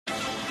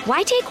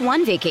Why take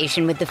one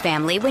vacation with the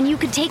family when you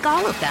could take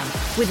all of them?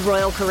 With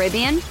Royal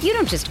Caribbean, you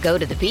don't just go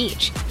to the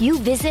beach. You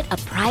visit a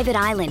private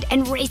island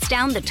and race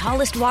down the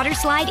tallest water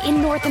slide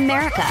in North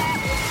America.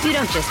 You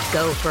don't just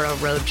go for a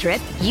road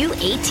trip. You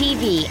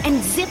ATV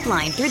and zip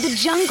line through the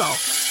jungle.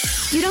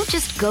 You don't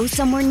just go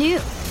somewhere new.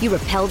 You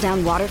rappel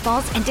down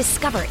waterfalls and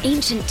discover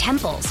ancient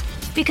temples.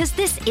 Because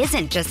this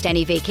isn't just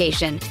any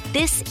vacation.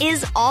 This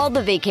is all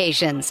the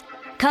vacations.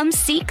 Come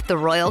seek the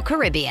Royal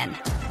Caribbean.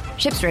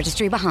 Ships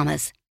Registry,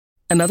 Bahamas.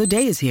 Another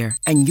day is here,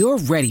 and you're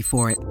ready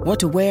for it. What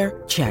to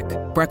wear? Check.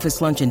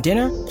 Breakfast, lunch, and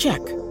dinner? Check.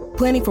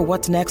 Planning for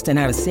what's next and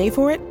how to save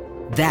for it?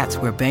 That's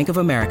where Bank of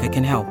America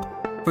can help.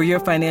 For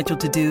your financial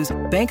to-dos,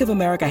 Bank of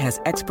America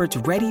has experts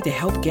ready to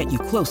help get you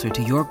closer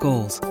to your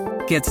goals.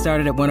 Get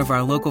started at one of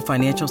our local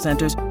financial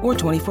centers or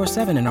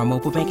 24/7 in our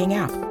mobile banking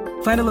app.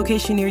 Find a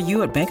location near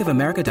you at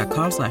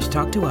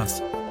bankofamerica.com/talktous.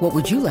 What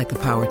would you like the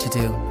power to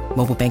do?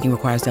 Mobile banking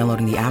requires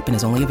downloading the app and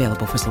is only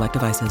available for select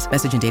devices.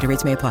 Message and data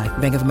rates may apply.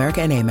 Bank of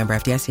America N.A., member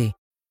FDIC.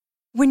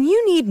 When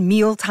you need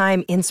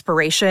mealtime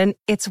inspiration,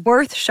 it's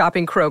worth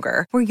shopping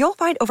Kroger, where you'll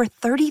find over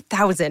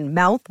 30,000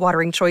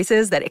 mouth-watering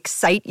choices that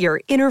excite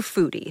your inner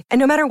foodie. And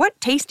no matter what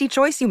tasty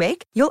choice you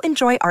make, you'll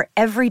enjoy our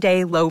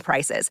everyday low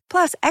prices,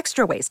 plus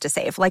extra ways to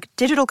save, like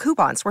digital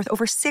coupons worth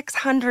over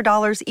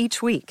 $600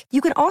 each week. You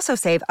can also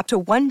save up to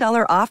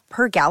 $1 off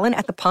per gallon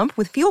at the pump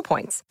with fuel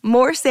points.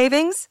 More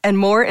savings and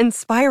more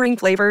inspiring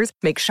flavors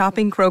make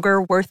shopping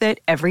Kroger worth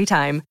it every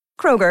time.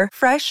 Kroger,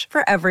 fresh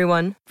for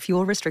everyone.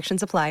 Fuel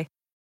restrictions apply.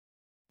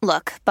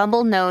 Look,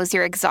 Bumble knows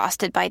you're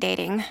exhausted by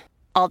dating.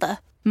 All the,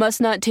 must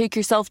not take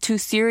yourself too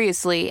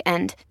seriously,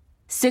 and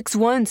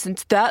 6'1"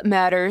 since that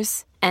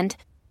matters, and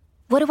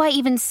what do I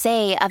even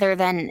say other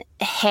than,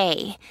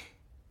 hey?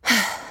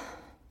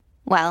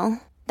 Well,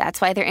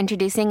 that's why they're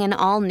introducing an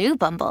all-new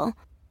Bumble,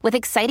 with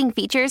exciting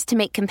features to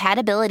make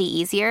compatibility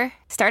easier,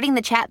 starting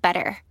the chat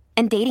better,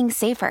 and dating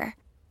safer.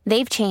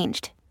 They've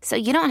changed, so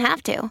you don't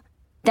have to.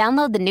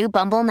 Download the new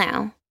Bumble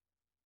now.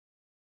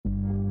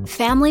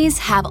 Families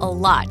have a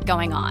lot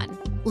going on.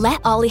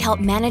 Let Ollie help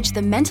manage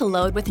the mental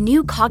load with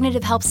new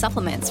cognitive help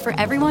supplements for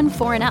everyone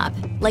 4 and up,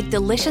 like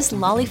delicious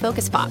Lolly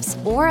Focus Pops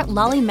or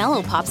Lolly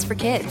Mellow Pops for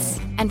kids.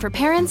 And for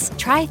parents,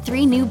 try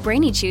 3 new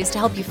Brainy Chews to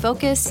help you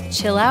focus,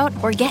 chill out,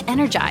 or get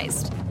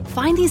energized.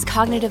 Find these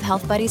cognitive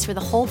health buddies for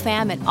the whole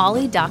fam at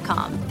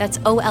ollie.com. That's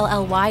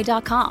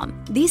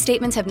OLLY.com. These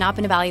statements have not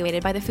been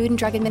evaluated by the Food and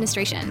Drug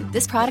Administration.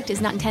 This product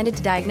is not intended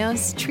to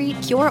diagnose,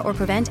 treat, cure, or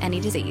prevent any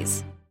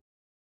disease.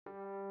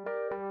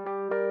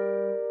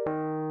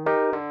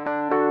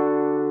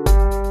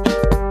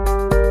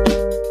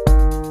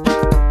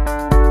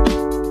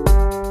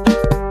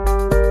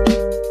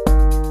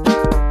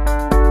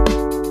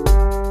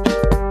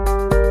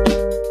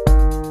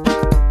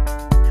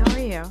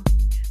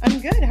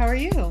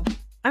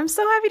 I'm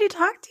so happy to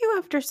talk to you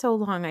after so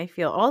long, I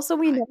feel. Also,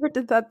 we never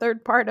did that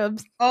third part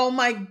of... Oh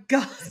my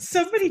God.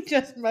 Somebody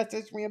just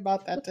messaged me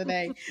about that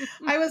today.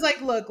 I was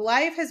like, look,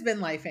 life has been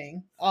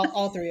lifing.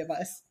 All 3 of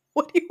us.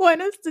 What do you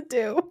want us to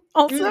do?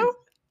 Also?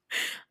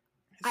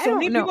 So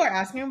many people are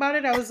asking about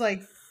it. I was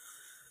like,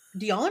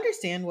 do y'all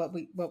understand what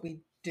we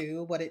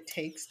do, what it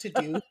takes to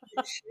do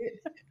this shit?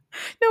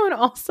 No, and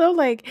also,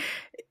 like,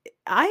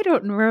 I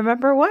don't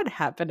remember what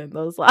happened in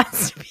those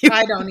last few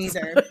I don't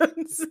either.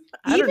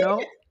 I don't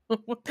know.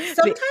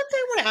 Sometimes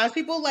I want to ask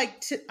people,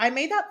 like, I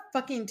made that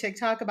fucking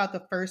TikTok about the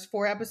first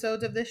 4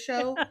 episodes of this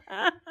show,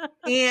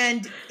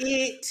 and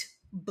it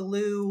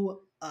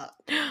blew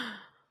up.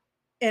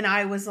 And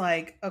I was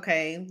like,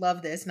 okay,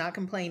 love this, not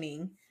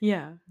complaining.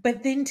 Yeah.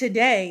 But then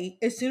today,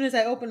 as soon as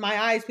I opened my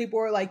eyes, people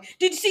were like,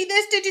 did you see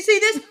this? Did you see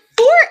this?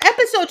 4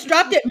 episodes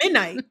dropped at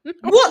midnight.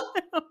 What?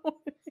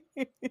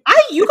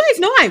 You guys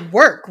know I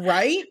work,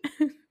 right?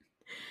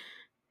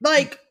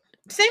 Like,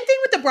 same thing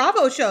with the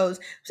Bravo shows.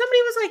 Somebody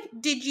was like,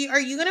 are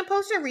you going to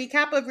post a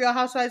recap of Real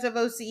Housewives of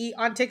OC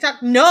on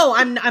TikTok? No,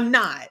 I'm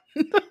not.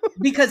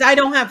 Because I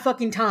don't have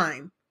fucking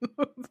time.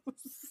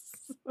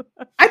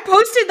 I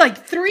posted like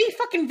 3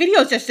 fucking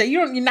videos yesterday.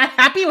 You're not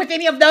happy with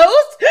any of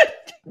those?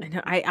 I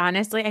know.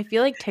 I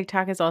feel like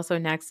TikTok is also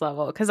next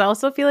level, because I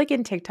also feel like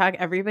in TikTok,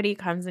 everybody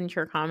comes into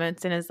your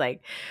comments and is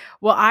like,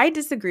 well, I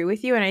disagree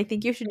with you, and I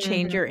think you should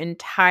change your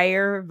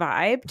entire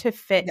vibe to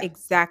fit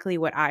exactly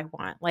what I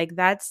want. Like,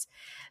 that's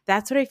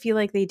what I feel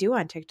like they do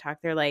on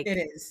TikTok. They're like,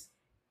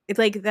 it's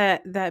like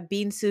that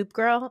bean soup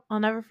girl. I'll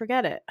never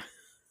forget it.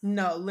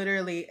 No,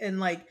 literally. And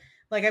like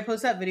I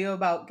posted that video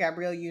about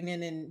Gabrielle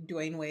Union and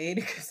Dwayne Wade,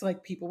 because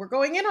like people were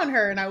going in on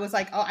her, and I was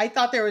like, oh, I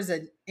thought there was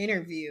an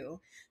interview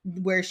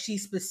where she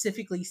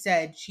specifically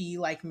said she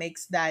like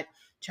makes that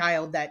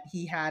child that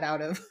he had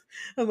out of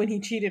when he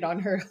cheated on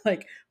her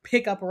like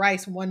pick up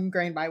rice 1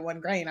 grain by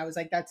 1 grain. I was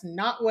like, that's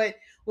not what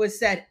was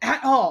said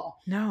at all.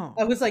 No.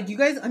 I was like, you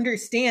guys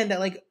understand that,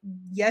 like,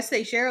 yes,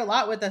 they share a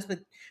lot with us, but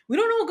we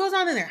don't know what goes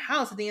on in their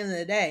house at the end of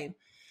the day.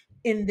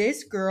 And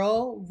this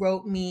girl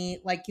wrote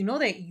me, like, you know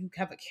that you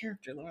have a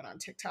character limit on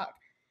TikTok.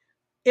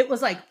 It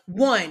was like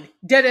 1,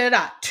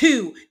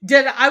 2,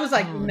 I was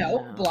like,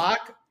 no,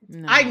 block.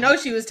 No. I know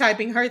she was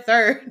typing her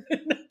 3rd.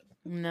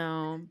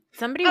 No.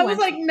 Somebody I was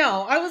went like,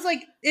 no. I was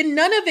like, and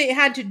none of it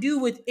had to do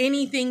with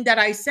anything that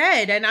I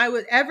said. And I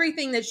was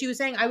everything that she was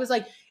saying, I was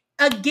like,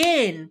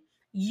 again,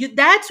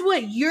 that's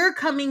what you're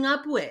coming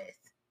up with.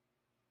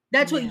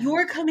 That's what Yeah.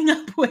 you're coming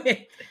up with.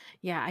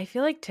 Yeah, I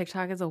feel like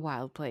TikTok is a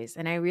wild place,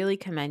 and I really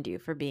commend you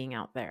for being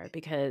out there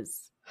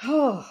because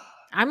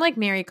I'm like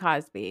Mary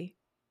Cosby.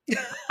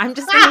 I'm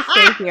just going to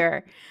stay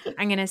here.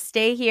 I'm going to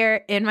stay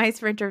here in my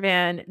Sprinter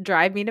van,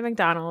 drive me to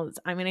McDonald's.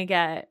 I'm going to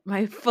get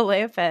my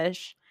filet of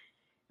fish,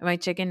 and my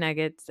chicken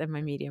nuggets, and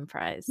my medium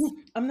fries.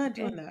 I'm not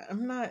doing that.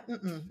 I'm not.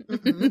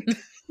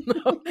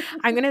 No,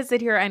 I'm going to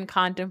sit here and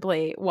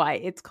contemplate why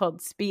it's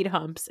called speed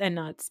humps and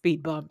not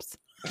speed bumps.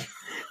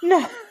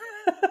 No.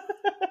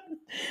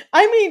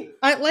 I mean,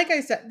 like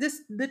I said,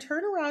 the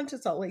turnaround to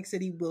Salt Lake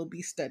City will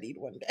be studied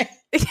one day.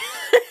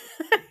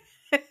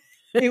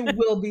 It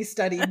will be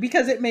studied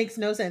because it makes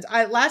no sense.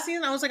 Last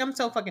season I was like, I'm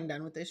so fucking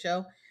done with this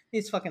show.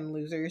 These fucking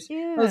losers.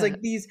 Yeah. I was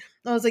like these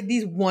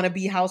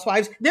wannabe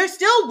housewives. They're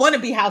still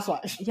wannabe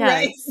housewives, Yes.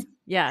 right?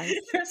 Yes.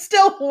 They're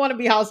still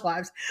wannabe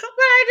housewives, but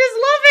I just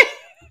love it.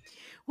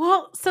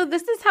 Well, so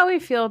this is how we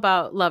feel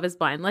about Love is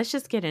Blind. Let's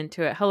just get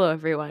into it. Hello,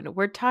 everyone.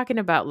 We're talking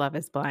about Love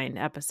is Blind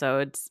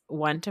episodes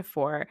 1 to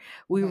 4.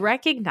 We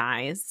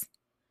recognize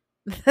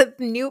that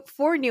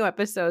 4 new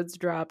episodes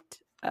dropped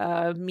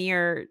a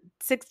mere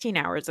 16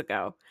 hours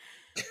ago.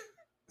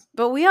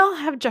 But we all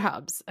have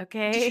jobs,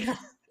 okay?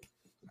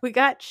 We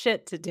got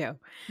shit to do.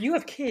 You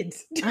have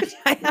kids.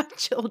 I have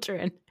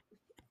children.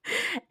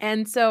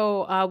 And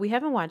so we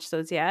haven't watched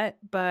those yet,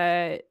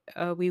 but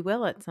we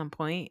will at some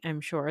point,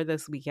 I'm sure,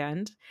 this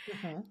weekend.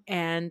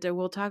 And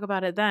we'll talk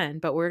about it then.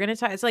 But we're going to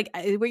talk. It's like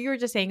what you were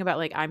just saying about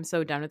like, I'm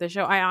so done with the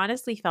show. I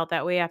honestly felt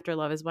that way after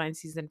Love is Blind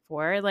season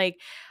 4.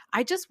 Like,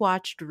 I just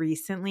watched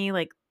recently,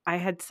 like, I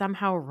had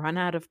somehow run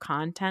out of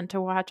content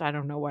to watch. I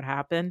don't know what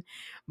happened,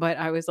 but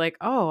I was like,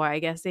 oh, I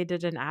guess they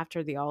did an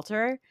After the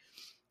Altar.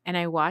 And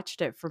I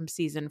watched it from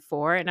season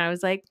 4 and I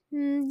was like,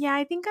 yeah,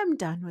 I think I'm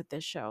done with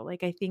this show.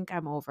 Like, I think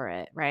I'm over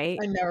it. Right.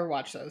 I never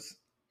watched those.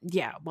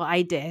 Yeah. Well,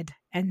 I did.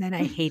 And then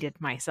I hated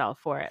myself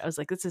for it. I was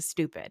like, this is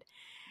stupid.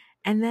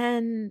 And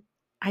then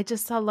I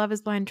just saw Love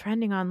is Blind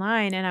trending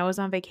online and I was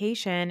on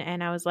vacation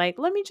and I was like,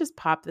 let me just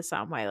pop this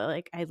on while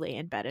like I lay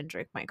in bed and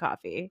drink my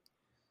coffee.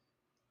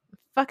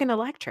 Fucking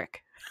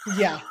electric.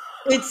 Yeah.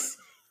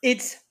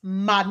 It's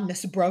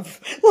madness, bruv.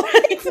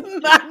 It's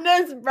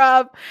madness,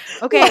 bruv.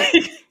 Okay.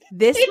 Like,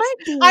 this might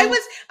be. I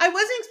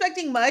wasn't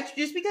expecting much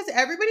just because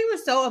everybody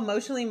was so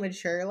emotionally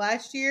mature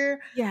last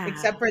year. Yeah.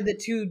 Except for the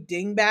 2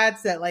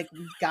 dingbats that like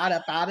got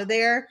up out of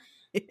there.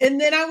 And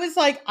then I was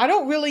like, I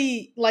don't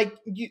really like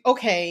you.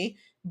 Okay.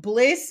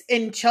 Bliss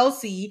and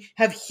Chelsea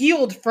have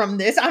healed from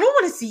this. I don't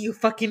want to see you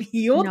fucking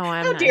healed. No,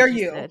 How dare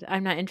you?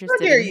 I'm not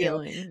interested in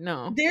healing.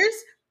 No.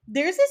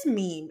 There's this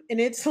meme and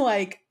it's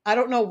like, I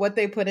don't know what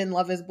they put in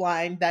Love is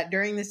Blind that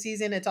during the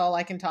season, it's all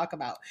I can talk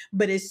about.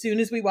 But as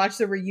soon as we watch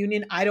the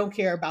reunion, I don't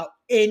care about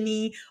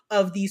any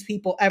of these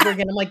people ever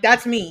again. I'm like,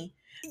 that's me.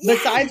 Yes.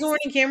 Besides Lauren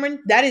and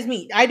Cameron, that is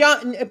me. I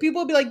don't,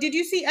 people will be like, did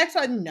you see X?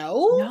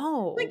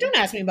 No. Like, don't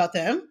ask me about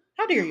them.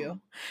 How dare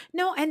you?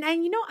 No. And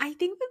you know, I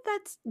think that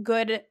that's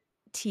good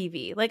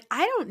TV. Like,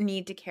 I don't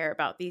need to care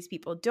about these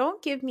people.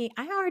 Don't give me,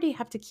 I already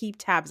have to keep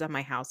tabs on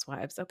my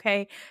housewives,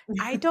 okay?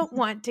 I don't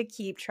want to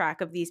keep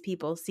track of these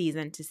people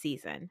season to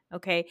season,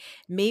 okay?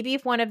 Maybe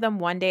if one of them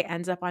one day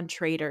ends up on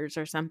Traders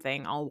or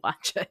something, I'll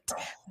watch it.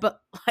 But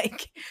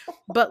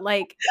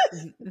like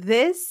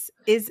this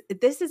is,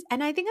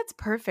 and I think it's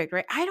perfect,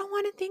 right? I don't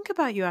want to think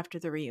about you after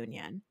the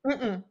reunion.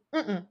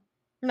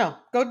 No,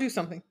 go do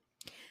something.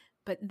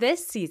 But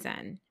this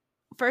season,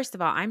 first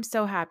of all, I'm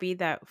so happy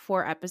that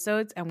 4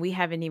 episodes and we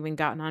haven't even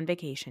gotten on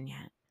vacation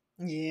yet.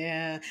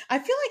 Yeah. I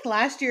feel like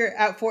last year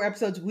at 4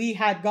 episodes, we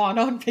had gone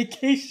on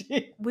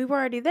vacation. We were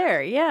already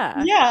there.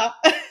 Yeah. Yeah.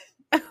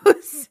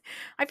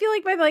 I feel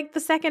like by like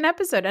the second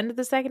episode, end of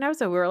the second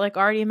episode, we were like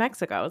already in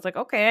Mexico. I was like,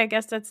 okay, I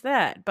guess that's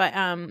that. But,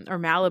 or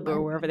Malibu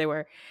or wherever they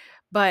were.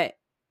 But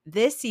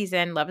this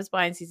season, Love is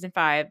Blind season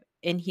 5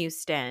 in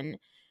Houston,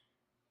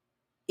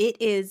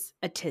 it is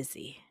a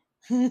tizzy.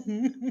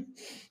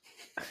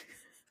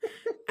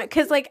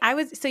 Because like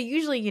so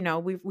usually, you know,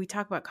 we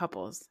talk about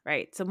couples,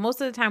 right? So most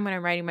of the time when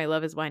I'm writing my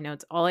Love is Blind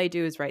notes, all I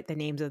do is write the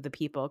names of the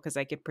people because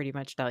I could pretty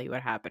much tell you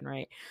what happened,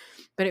 right?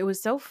 But it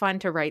was so fun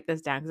to write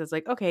this down because it's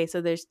like, okay, so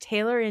there's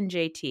Taylor and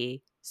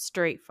JT,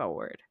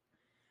 straightforward.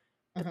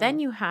 But then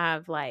you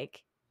have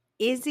like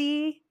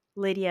Izzy,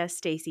 Lydia,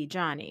 Stacy,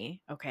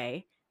 Johnny,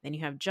 okay? Then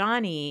you have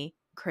Johnny,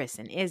 Chris,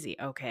 and Izzy,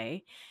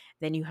 okay?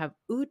 Then you have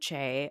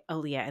Uche,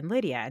 Aaliyah, and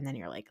Lydia. And then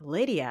you're like,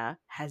 Lydia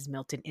has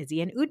Milton, Izzy,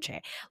 and Uche.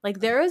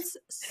 Like, there is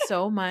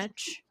so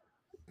much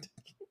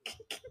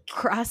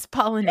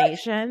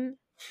cross-pollination.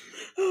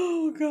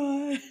 Oh,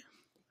 God.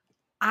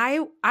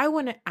 I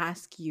want to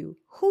ask you,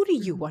 who do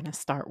you want to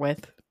start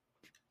with?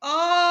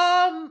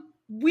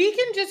 We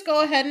can just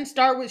go ahead and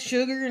start with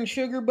Sugar and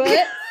Sugar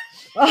Butt.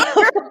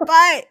 Sugar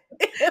Butt.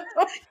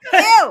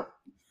 Ew.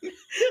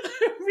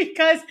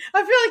 Because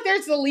I feel like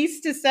there's the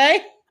least to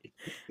say.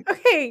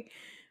 Okay.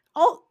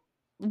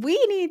 we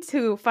need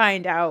to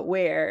find out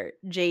where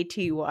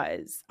JT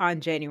was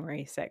on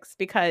January 6th,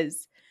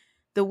 because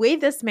the way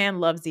this man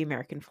loves the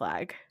American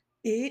flag.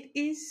 It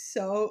is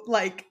so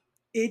like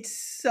it's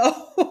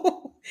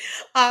so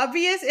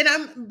obvious, and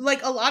I'm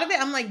like a lot of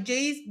it. I'm like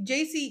JP.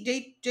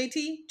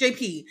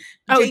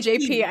 Oh,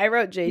 JP. I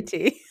wrote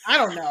JT. I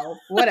don't know,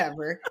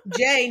 whatever.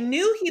 Jay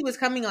knew he was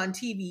coming on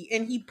TV,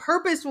 and he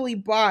purposefully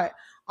bought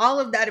all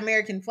of that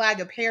American flag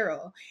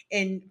apparel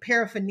and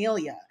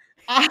paraphernalia.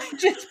 I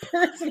just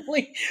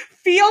personally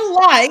feel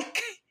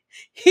like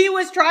he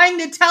was trying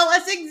to tell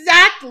us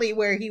exactly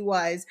where he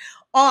was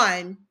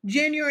on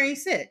January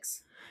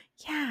 6th.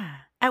 Yeah.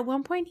 At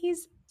one point,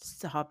 he's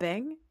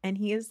sobbing and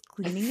he is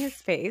cleaning his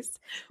face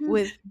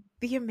with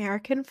the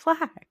American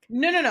flag.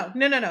 No.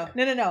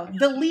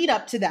 The lead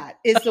up to that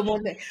is the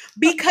one thing,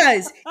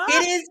 because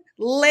it is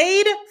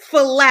laid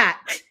flat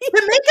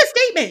to make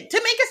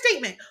a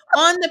statement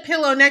on the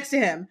pillow next to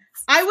him.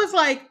 I was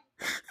like,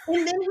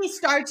 and then he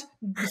starts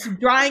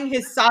drying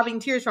his sobbing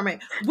tears from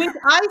it, which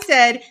I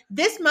said,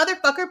 this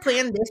motherfucker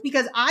planned this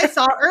because I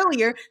saw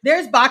earlier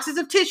there's boxes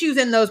of tissues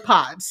in those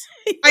pods.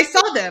 I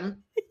saw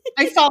them.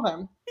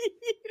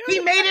 He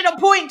made it a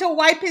point to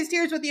wipe his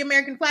tears with the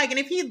American flag. And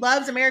if he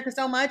loves America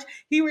so much,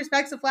 he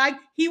respects the flag,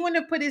 he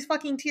wouldn't have put his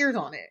fucking tears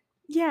on it.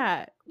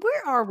 Yeah.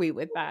 Where are we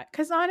with that?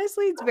 Because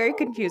honestly, it's very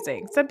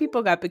confusing. Some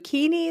people got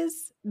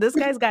bikinis. This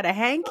guy's got a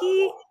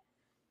hanky.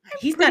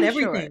 He's got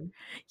everything.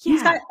 Sure.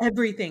 He's got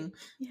everything.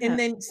 Yeah. And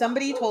then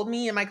somebody told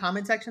me in my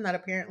comment section that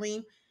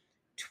apparently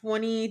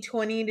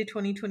 2020 to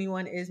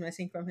 2021 is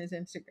missing from his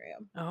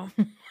Instagram. Oh.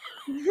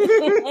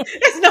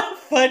 It's not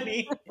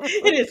funny.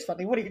 It is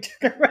funny. What are you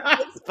talking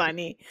about? It's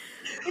funny.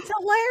 It's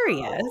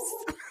hilarious.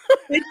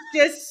 It's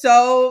just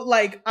so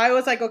like, I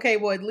was like, okay,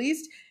 well, at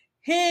least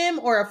him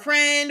or a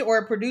friend or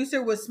a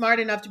producer was smart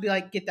enough to be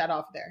like, get that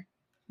off there.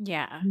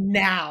 Yeah.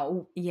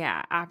 Now.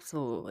 Yeah,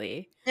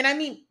 absolutely. And I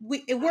mean,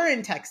 we're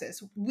in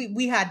Texas.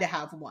 We had to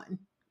have one.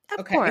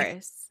 Of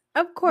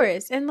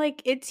course. And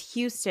like, it's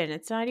Houston.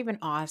 It's not even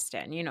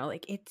Austin,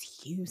 like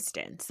it's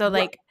Houston. So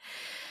like,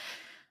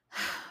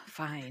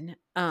 fine.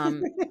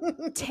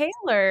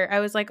 Taylor, I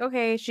was like,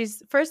 okay,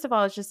 first of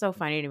all, it's just so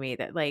funny to me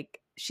that like,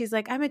 she's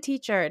like, I'm a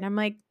teacher. And I'm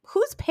like,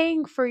 who's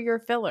paying for your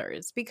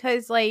fillers?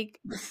 Because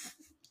like,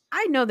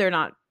 I know they're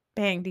not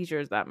paying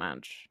teachers that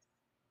much.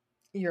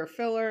 Your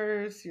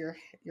fillers, your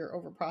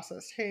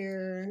overprocessed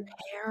hair,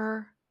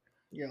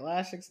 your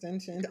lash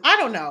extensions. I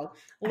don't know.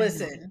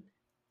 Listen,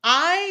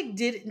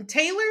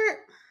 Taylor,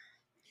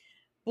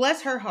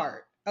 bless her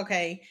heart.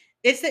 Okay.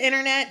 It's the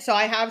internet. So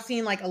I have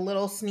seen like a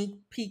little sneak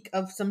peek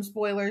of some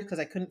spoilers because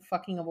I couldn't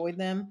fucking avoid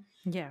them.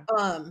 Yeah.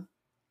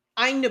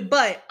 I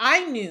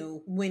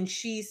knew when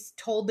she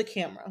told the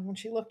camera, when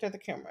she looked at the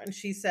camera and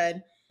she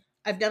said,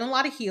 I've done a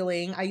lot of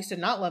healing. I used to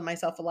not love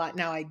myself a lot.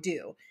 Now I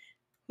do.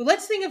 But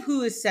let's think of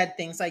who has said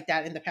things like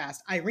that in the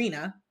past.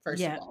 Irina,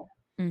 first of all.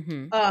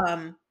 Mm-hmm.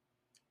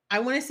 I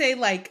want to say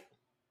like,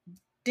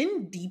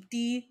 didn't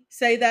Deepti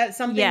say that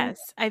something? Yes,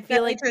 I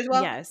feel like as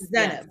well. Yes,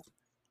 Zenith.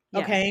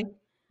 Yes. Okay,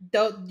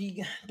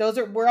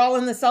 we're all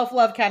in the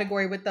self-love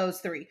category with those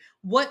three.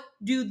 What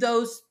do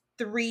those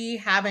three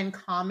have in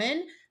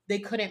common? They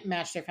couldn't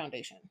match their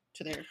foundation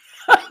to their.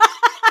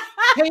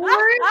 Taylor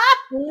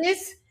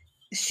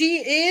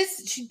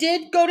she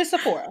did go to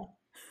Sephora.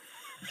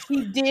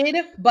 She did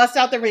bust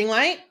out the ring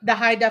light, the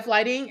high def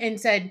lighting, and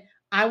said,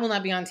 I will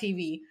not be on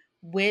TV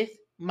with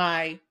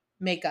my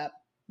makeup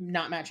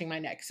not matching my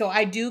neck. So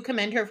I do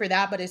commend her for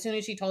that. But as soon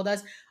as she told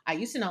us, I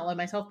used to not love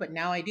myself, but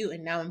now I do.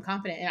 And now I'm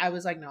confident. And I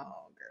was like, no,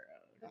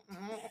 girl.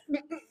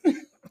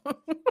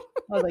 I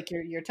was like,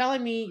 you're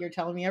telling me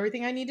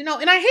everything I need to know.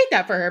 And I hate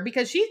that for her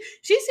because she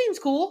seems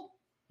cool.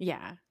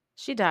 Yeah,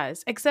 she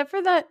does. Except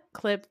for that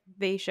clip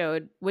they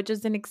showed, which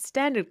is an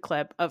extended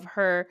clip of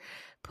her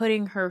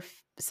putting her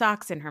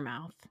socks in her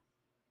mouth.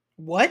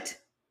 What?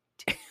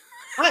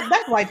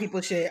 That's white people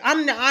shit.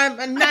 I'm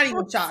not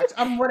even shocked.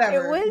 I'm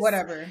whatever.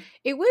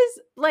 It was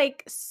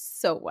like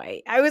so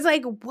white. I was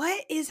like,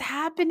 what is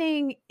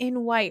happening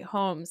in white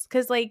homes?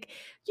 Because like,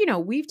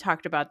 we've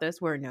talked about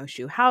this. We're a no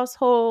shoe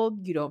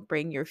household. You don't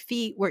bring your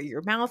feet where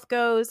your mouth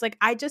goes. Like,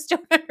 I just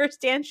don't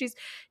understand. She's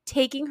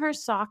taking her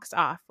socks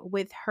off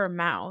with her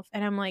mouth.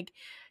 And I'm like,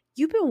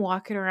 you've been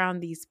walking around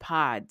these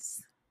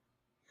pods.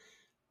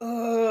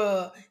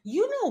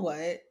 You know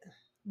what?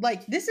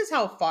 Like, this is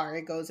how far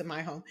it goes in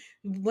my home.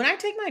 When I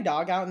take my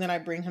dog out and then I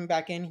bring him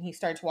back in, he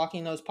starts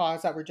walking those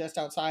paws that were just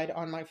outside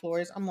on my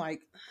floors. I'm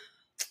like,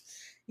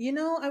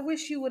 I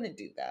wish you wouldn't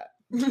do that.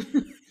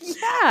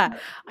 Yeah.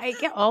 I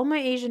get all my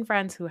Asian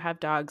friends who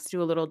have dogs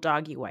do a little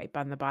doggy wipe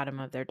on the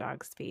bottom of their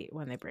dog's feet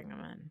when they bring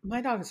them in.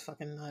 My dog is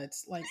fucking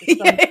nuts. Like,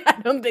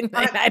 I don't think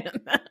that. I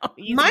don't know.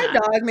 My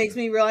dog makes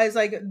me realize,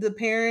 like, the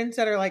parents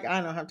that are like,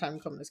 I don't have time to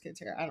come to this kid's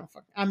hair. I don't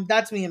fucking.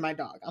 That's me and my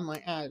dog. I'm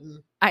like, I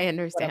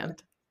understand. Whatever.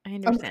 I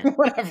understand.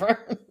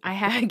 Whatever.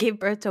 I gave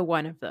birth to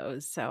one of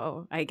those,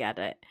 so I get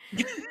it.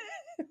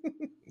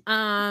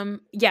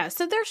 Yeah,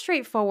 so they're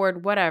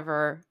straightforward,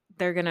 whatever.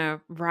 they're gonna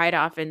ride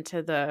off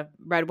into the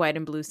red, white,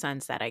 and blue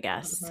sunset, I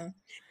guess. And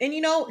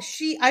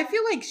I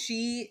feel like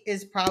she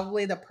is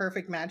probably the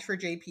perfect match for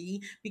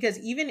JP, because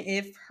even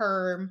if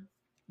her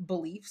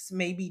beliefs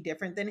may be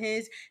different than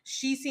his,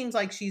 she seems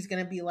like she's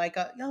gonna be like,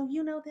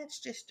 that's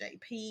just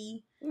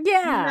JP.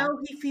 Yeah.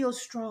 He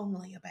feels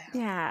strongly about.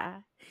 Yeah.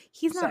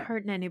 He's not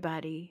hurting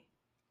anybody.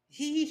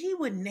 He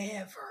would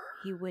never.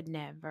 He would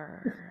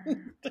never.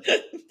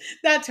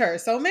 That's her.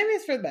 So maybe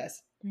it's for the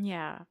best.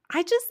 Yeah.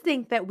 I just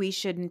think that we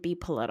shouldn't be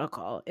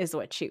political, is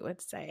what she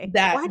would say.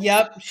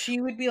 Yep.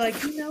 She would be like,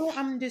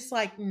 I'm just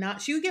like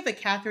not. She would give a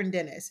Catherine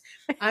Dennis.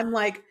 I'm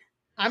like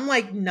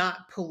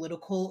not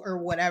political or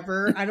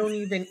whatever. I don't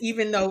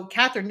even though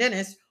Catherine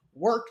Dennis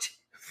worked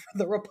for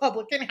the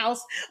Republican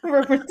House of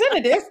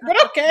Representatives,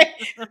 but okay.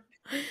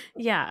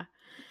 Yeah.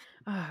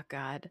 Oh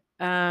God.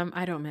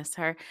 I don't miss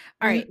her.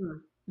 All right.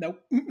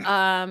 Nope.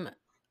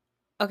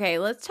 Okay,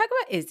 let's talk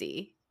about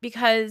Izzy,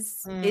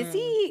 because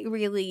Izzy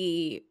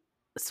really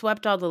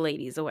swept all the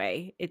ladies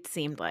away, it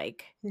seemed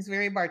like. He's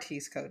very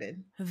Bartiz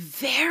coded.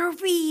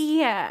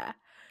 Very.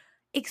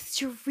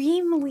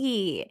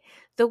 Extremely.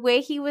 The way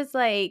he was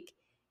like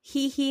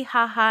hee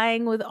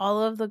ha-haing with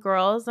all of the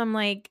girls. I'm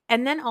like,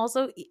 and then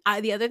also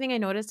the other thing I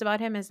noticed about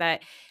him is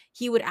that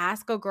he would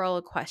ask a girl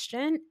a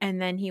question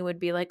and then he would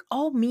be like,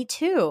 oh, me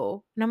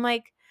too. And I'm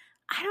like,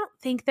 I don't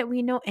think that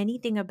we know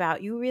anything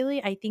about you,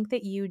 really. I think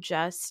that you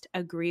just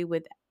agree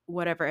with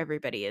whatever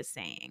everybody is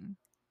saying.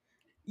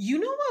 You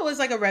know what was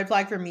like a red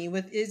flag for me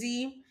with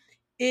Izzy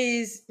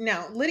is,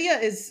 now Lydia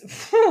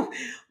is,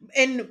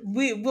 and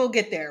we'll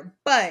get there,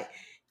 but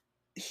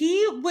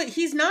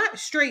he's not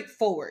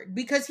straightforward,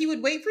 because he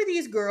would wait for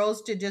these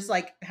girls to just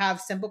like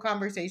have simple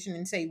conversation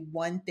and say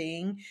one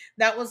thing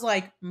that was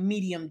like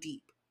medium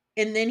deep,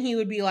 and then he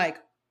would be like,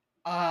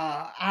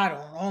 I don't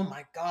know, oh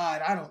my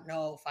God, I don't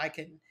know if I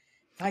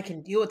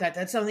can deal with that.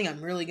 That's something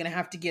I'm really gonna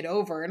have to get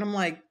over. And I'm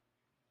like,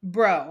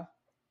 brethren,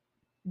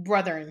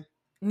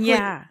 please,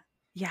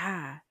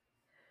 Yeah.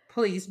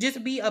 please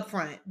just be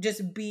upfront.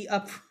 Just be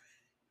upfront.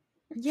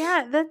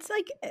 Yeah, that's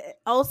like,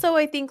 also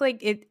I think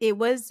like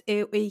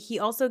he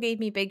also gave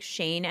me big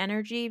Shane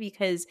energy,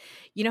 because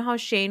you know how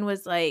Shane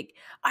was like,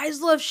 I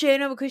just love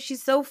Shayna because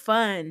she's so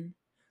fun.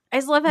 I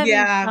just love having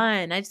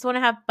fun. I just want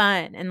to have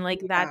fun. And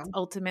like that's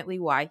ultimately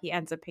why he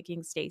ends up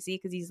picking Stacey,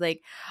 because he's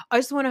like, I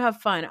just want to have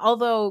fun.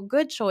 Although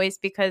good choice,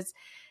 because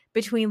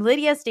between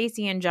Lydia,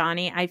 Stacey, and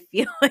Johnny, I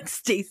feel like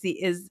Stacey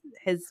is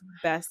his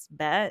best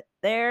bet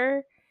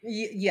there.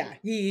 Yeah,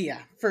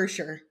 for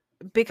sure.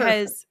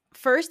 Because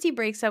first he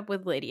breaks up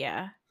with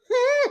Lydia,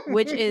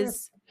 which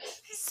is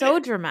so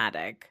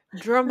dramatic.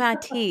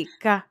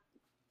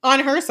 On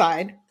her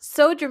side.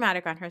 So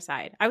dramatic on her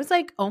side. I was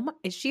like, oh my,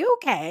 is she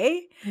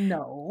okay?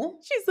 No.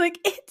 She's like,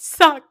 it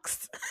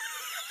sucks.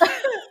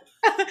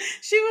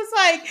 She was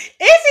like,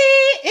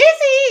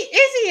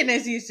 Izzy. And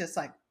Izzy's just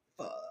like,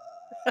 fuck.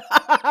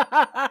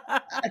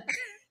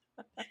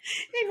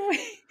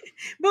 Anyway,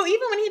 but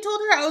even when he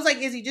told her, I was like,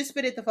 Izzy, just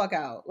spit it the fuck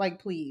out. Like,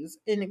 please.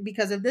 And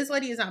because if this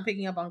lady is not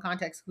picking up on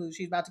context clues,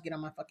 she's about to get on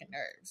my fucking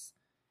nerves.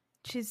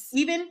 She's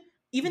even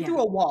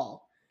through a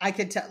wall, I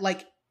could tell.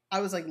 Like,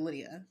 I was like,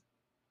 Lydia,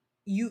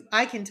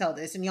 I can tell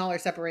this, and y'all are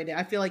separated.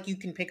 I feel like you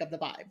can pick up the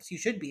vibes. You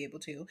should be able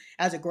to,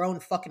 as a grown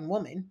fucking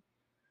woman.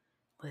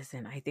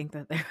 Listen, I think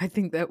that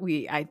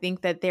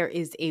there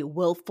is a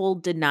willful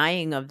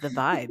denying of the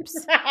vibes.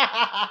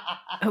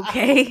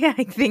 Okay?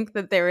 I think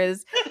that there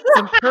is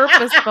some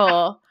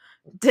purposeful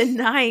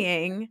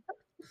denying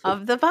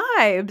of the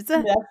vibes.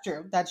 That's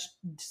true. That's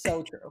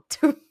so true.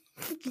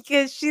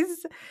 Because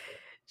she's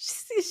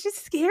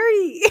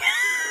scary.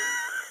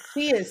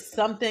 She is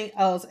something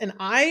else. And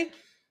I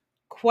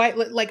quite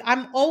like,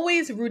 I'm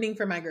always rooting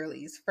for my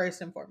girlies,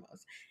 first and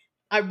foremost.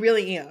 I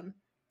really am.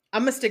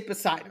 I'm gonna stick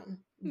beside them,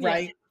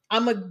 right? Yeah.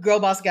 I'm a girl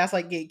boss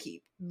gaslight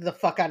gatekeep the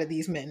fuck out of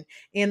these men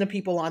and the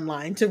people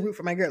online to root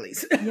for my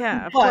girlies.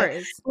 Yeah, of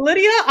course.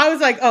 Lydia, I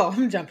was like, oh,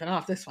 I'm jumping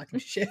off this fucking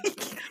shit.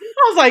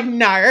 I was like,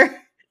 nah.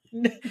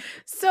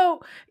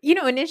 So,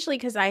 initially,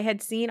 because I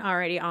had seen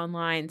already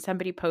online,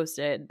 somebody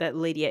posted that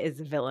Lydia is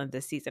the villain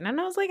this season. And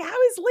I was like, how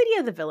is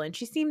Lydia the villain?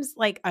 She seems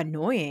like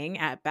annoying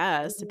at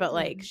best, but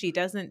like she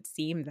doesn't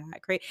seem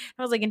that great. And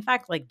I was like, in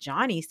fact, like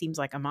Johnny seems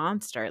like a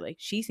monster. Like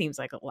she seems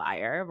like a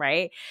liar,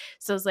 right?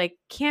 So it's like,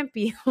 can't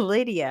be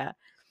Lydia.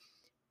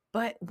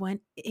 But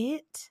when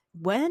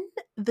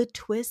the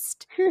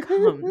twist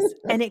comes,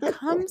 and it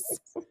comes,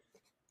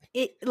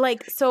 it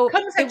like, so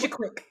comes at you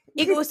quick.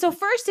 So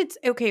first it's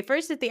okay.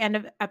 First at the end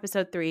of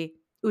episode 3,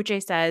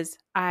 Uche says,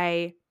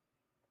 I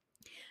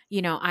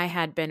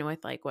had been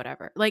with like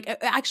whatever. Like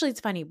actually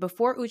it's funny.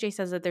 Before Uche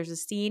says that, there's a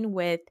scene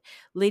with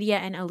Lydia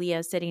and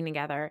Aaliyah sitting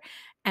together,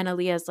 and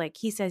Aaliyah's like,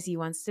 he says he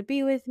wants to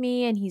be with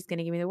me and he's going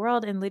to give me the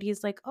world. And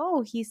Lydia's like,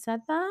 oh, he said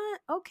that?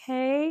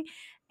 Okay.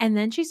 And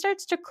then she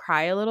starts to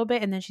cry a little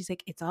bit. And then she's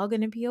like, it's all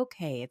going to be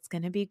okay. It's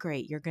going to be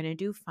great. You're going to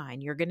do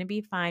fine. You're going to be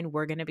fine.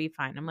 We're going to be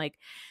fine. I'm like,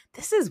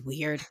 this is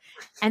weird.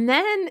 And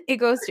then it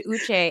goes to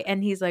Uche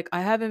and he's like,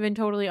 I haven't been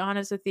totally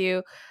honest with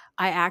you.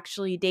 I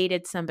actually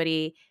dated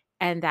somebody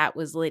and that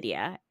was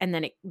Lydia. And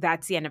then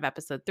that's the end of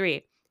episode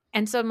 3.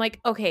 And so I'm like,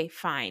 okay,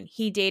 fine.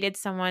 He dated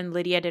someone.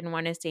 Lydia didn't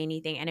want to say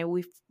anything.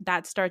 And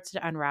that starts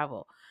to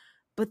unravel.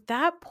 But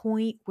that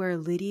point where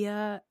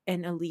Lydia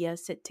and Aaliyah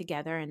sit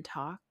together and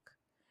talk,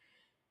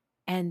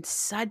 and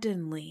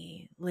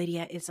suddenly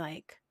Lydia is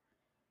like,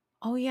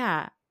 oh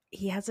yeah,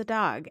 he has a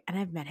dog and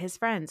I've met his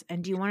friends.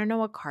 And do you want to know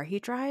what car he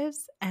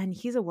drives? And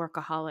he's a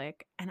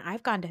workaholic. And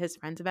I've gone to his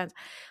friends' events.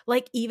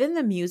 Like, even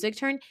the music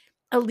turned.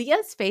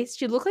 Aaliyah's face,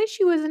 she looked like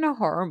she was in a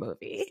horror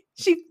movie.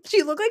 She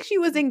looked like she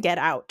was in Get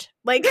Out.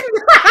 Like,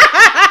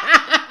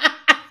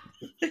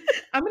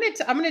 I'm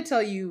gonna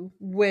tell you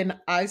when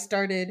I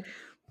started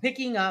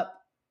picking up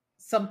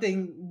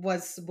something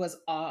was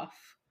off.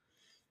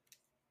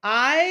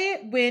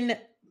 When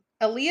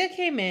Aaliyah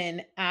came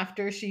in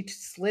after she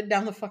slid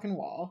down the fucking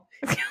wall.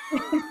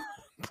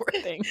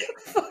 poor thing.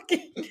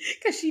 Fucking,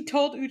 because she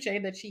told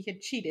Uche that she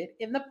had cheated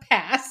in the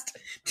past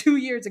 2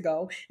 years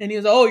ago. And he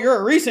was, oh, you're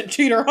a recent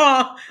cheater,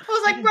 huh? I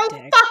was like, bro,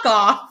 fuck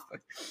off.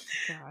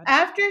 God.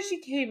 After she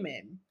came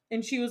in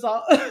and she was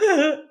all,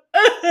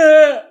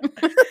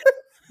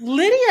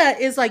 Lydia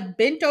is like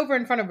bent over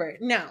in front of her.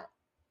 Now,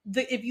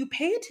 if you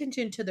pay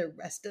attention to the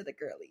rest of the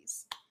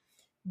girlies,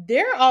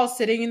 they're all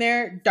sitting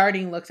there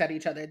darting looks at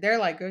each other. They're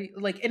like,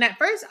 and at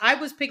first I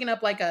was picking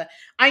up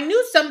I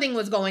knew something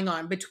was going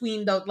on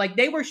between those, like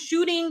they were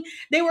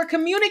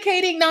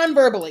communicating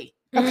non-verbally.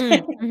 Okay?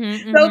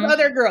 Those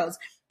other girls.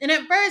 And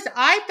at first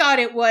I thought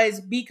it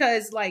was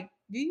because like,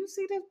 do you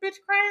see this bitch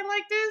crying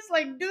like this?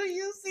 Like, do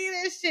you see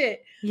this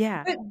shit?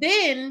 Yeah. But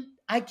then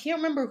I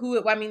can't remember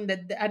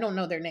I don't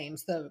know their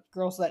names, the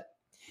girls that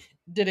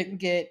didn't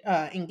get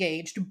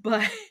engaged,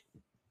 but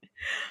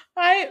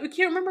I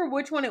can't remember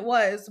which one it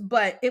was,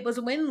 but it was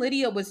when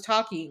Lydia was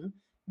talking.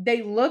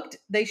 They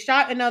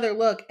shot another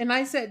look, and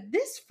I said,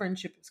 this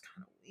friendship is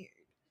kind of weird.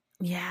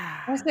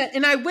 Yeah. I said,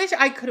 and I wish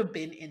I could have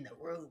been in the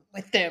room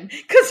with them,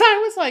 because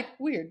I was like,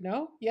 weird,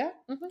 no? Yeah?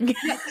 Mm-hmm.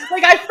 Yeah.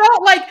 Like, I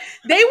felt like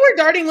they were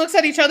darting looks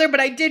at each other, but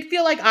I did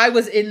feel like I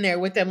was in there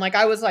with them. Like,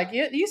 I was like,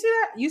 yeah, you see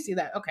that? You see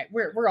that? Okay,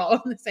 we're all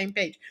on the same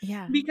page.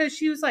 Yeah. Because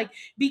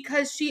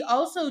she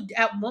also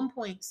at one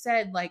point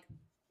said, like,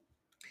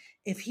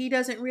 if he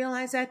doesn't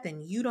realize that,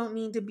 then you don't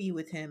need to be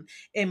with him.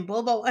 And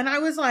blah, blah. And I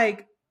was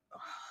like,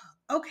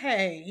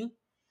 okay,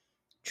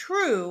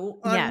 true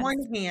on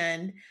one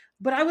hand.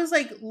 But I was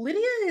like,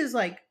 Lydia is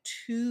like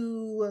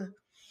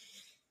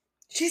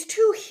she's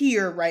too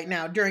here right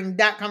now during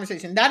that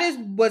conversation. That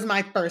was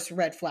my first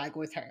red flag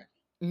with her.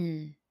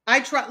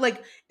 I try,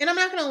 like, and I'm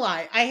not going to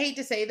lie. I hate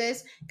to say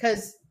this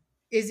because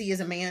Izzy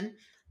is a man.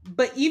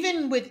 But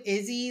even with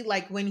Izzy,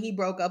 like when he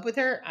broke up with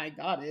her, I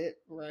got it,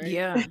 right?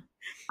 Yeah.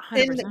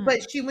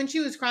 But when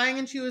she was crying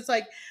and she was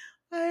like,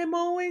 I'm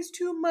always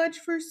too much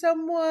for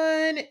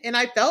someone. And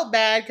I felt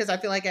bad because I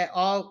feel like at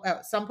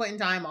some point in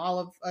time, all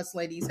of us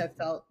ladies have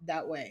felt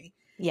that way.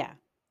 Yeah.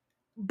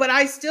 But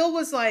I still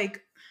was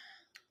like,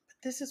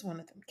 this is one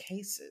of them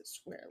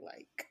cases where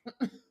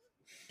like,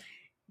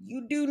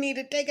 you do need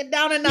to take it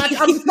down a notch.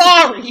 I'm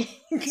sorry.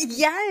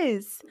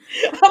 Yes.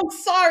 I'm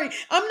sorry.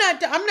 I'm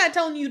not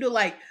telling you to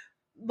like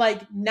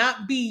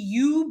not be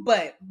you,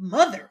 but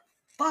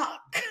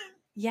motherfuck.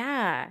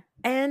 Yeah.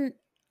 And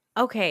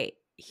okay,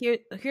 here's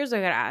what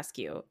I gotta ask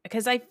you,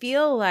 because I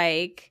feel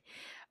like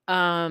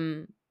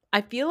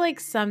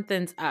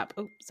something's up.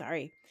 Oh,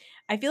 sorry.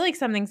 I feel like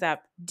something's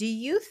up. Do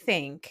you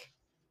think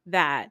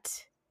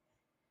that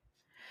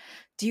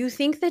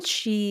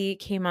she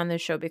came on the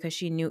show because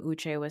she knew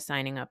Uche was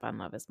signing up on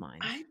Love Is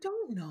Blind? I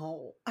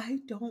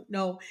don't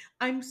know.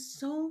 I'm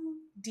so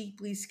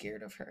deeply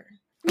scared of her.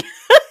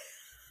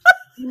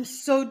 I'm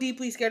so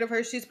deeply scared of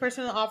her. She's a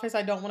person in the office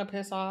I don't want to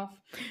piss off.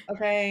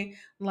 Okay?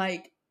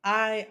 Like,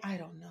 I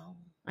don't know.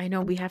 I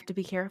know, we have to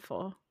be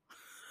careful.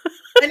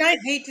 And I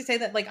hate to say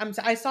that, like,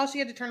 I saw she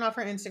had to turn off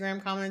her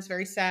Instagram comments.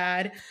 Very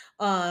sad.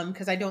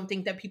 Because I don't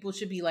think that people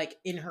should be like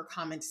in her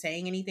comments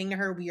saying anything to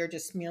her. We are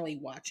just merely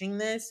watching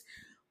this.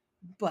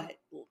 But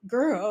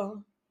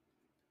girl.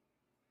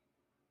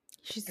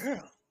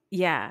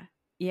 Yeah.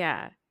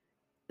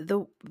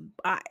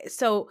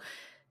 So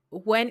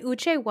when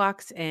Uche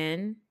walks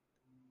in,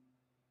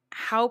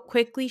 how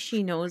quickly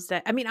she knows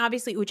that. I mean,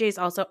 obviously Uche is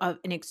also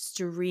an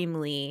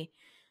extremely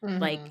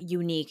like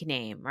unique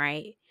name,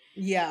 right?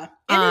 Yeah.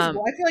 And I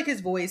feel like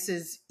his voice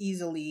is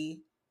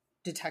easily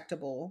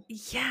detectable.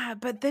 Yeah,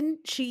 but then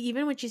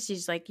when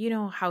she's like, you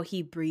know how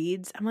he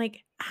breathes, I'm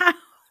like, how?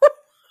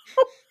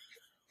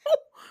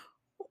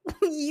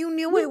 You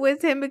knew it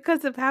was him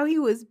because of how he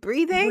was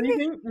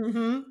breathing?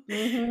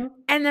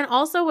 And then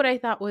also what I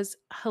thought was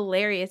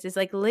hilarious is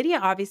like Lydia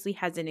obviously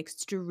has an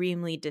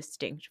extremely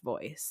distinct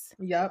voice.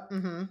 Yep.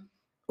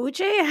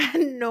 Uche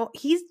had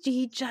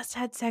he just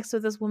had sex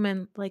with this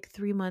woman like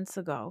 3 months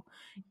ago.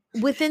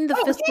 Within the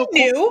fiscal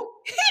he knew.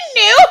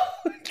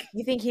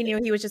 You think he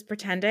knew? He was just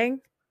pretending?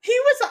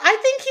 I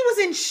think he was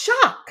in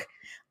shock.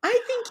 I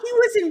think he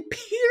was in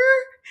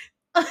pure,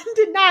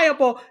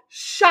 undeniable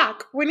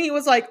shock when he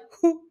was like,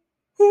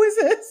 who is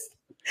this?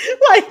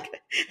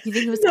 Like, You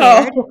think he was no,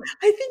 scared?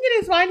 I think in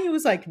his mind he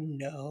was like,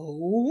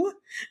 no.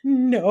 I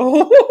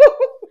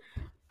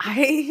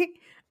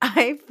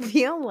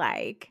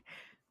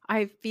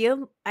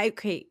feel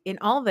okay in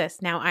all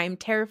this. Now I'm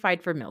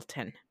terrified for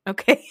Milton.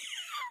 Okay.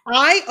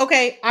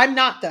 I'm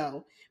not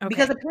though.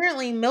 Because Okay.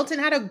 apparently Milton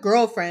had a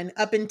girlfriend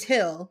up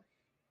until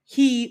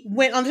he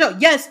went on the show.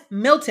 Yes,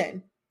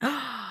 Milton.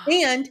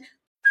 And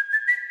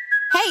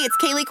Hey, it's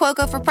Kaylee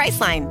Cuoco for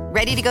Priceline.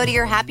 Ready to go to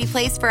your happy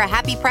place for a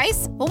happy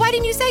price? Well, why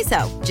didn't you say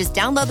so? Just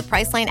download the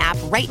Priceline app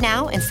right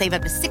now and save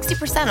up to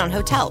 60% on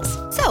hotels.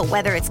 So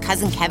whether it's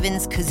Cousin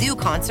Kevin's Kazoo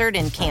Concert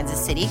in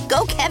Kansas City,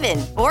 go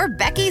Kevin, or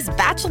Becky's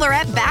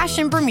Bachelorette Bash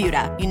in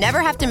Bermuda, you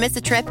never have to miss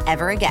a trip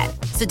ever again.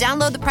 So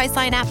download the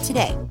Priceline app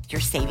today. Your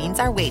savings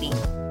are waiting.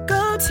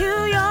 Go to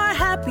your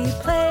happy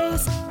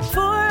place for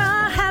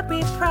a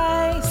happy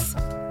price.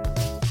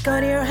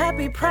 Go to your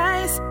happy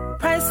price,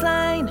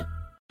 Priceline.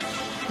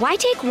 Why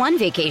take one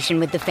vacation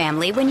with the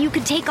family when you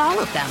could take all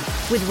of them?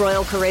 With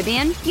Royal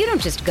Caribbean, you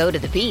don't just go to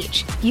the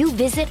beach. You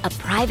visit a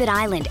private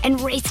island and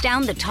race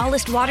down the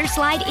tallest water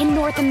slide in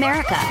North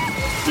America.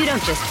 You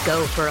don't just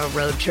go for a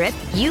road trip.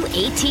 You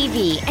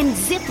ATV and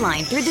zip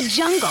line through the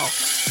jungle.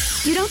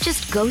 You don't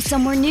just go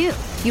somewhere new.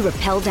 You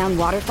rappel down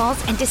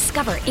waterfalls and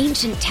discover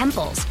ancient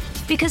temples.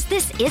 Because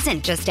this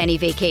isn't just any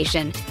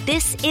vacation.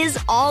 This is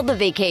all the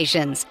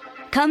vacations.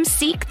 Come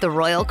seek the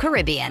Royal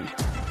Caribbean.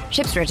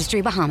 Ships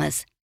Registry,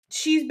 Bahamas.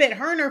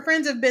 her and her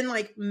friends have been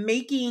like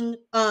making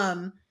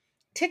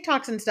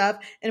TikToks and stuff,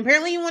 and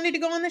apparently he wanted to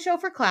go on the show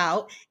for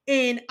clout.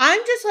 And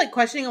I'm just like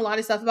questioning a lot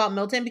of stuff about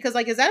Milton because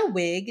like, is that a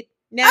wig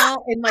now?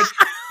 And like,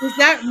 is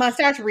that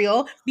mustache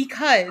real?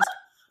 Because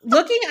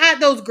looking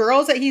at those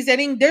girls that he's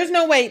dating, there's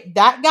no way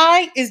that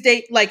guy is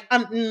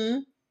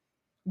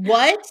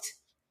what?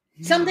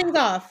 No. Something's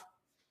off.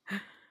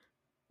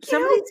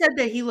 Somebody said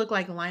that he looked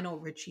like Lionel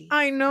Richie.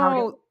 I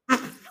know.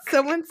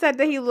 Someone said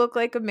that he looked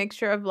like a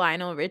mixture of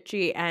Lionel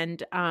Richie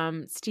and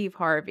Steve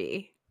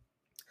Harvey.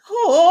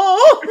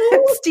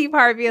 Oh, Steve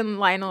Harvey and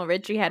Lionel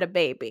Richie had a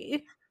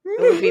baby.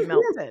 It would be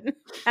Milton.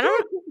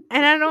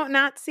 I don't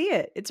not see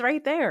it. It's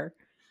right there.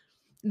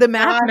 The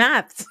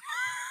maths.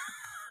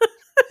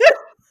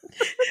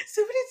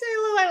 Somebody say he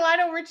looked like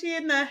Lionel Richie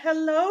in the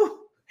hello.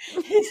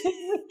 Like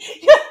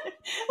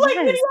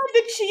when he had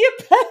the chia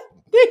pet.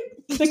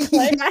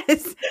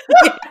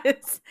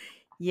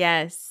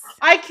 Yes.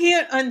 I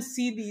can't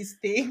unsee these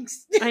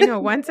things. I know.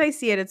 Once I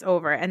see it, it's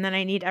over, and then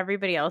I need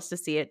everybody else to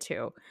see it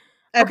too.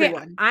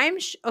 Everyone.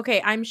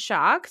 Okay, I'm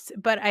shocked,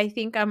 but I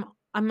think I'm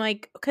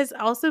like, because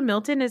also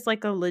Milton is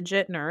like a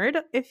legit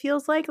nerd. It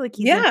feels like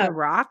he's into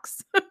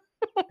rocks.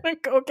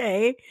 Like,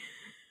 okay,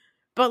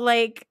 but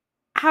like,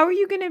 how are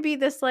you gonna be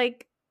this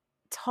like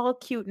tall,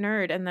 cute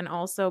nerd and then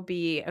also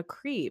be a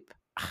creep?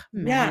 Ugh,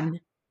 man,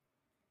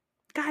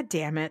 God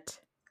damn it!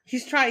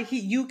 He's trying.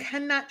 You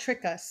cannot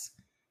trick us.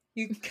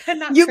 You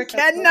cannot. You trick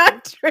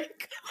cannot us.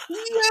 trick.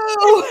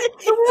 You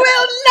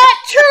will not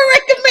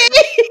trick me.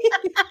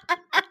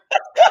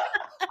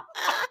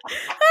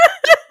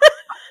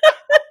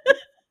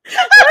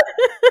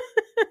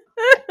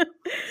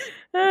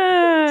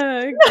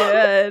 Oh,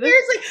 good.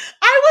 Seriously,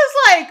 I was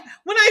like,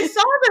 when I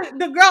saw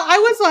the girl, I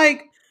was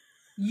like,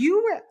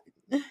 you were.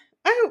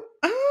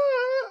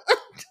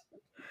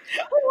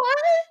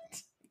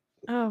 What?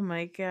 Oh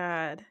my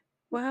God.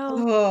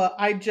 Well,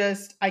 I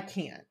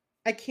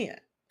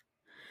can't.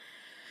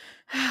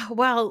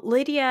 Well,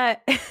 Lydia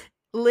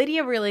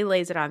really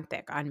lays it on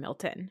thick on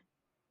Milton.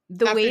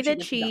 The After way she that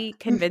gets she done.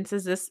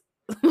 convinces this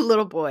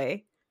little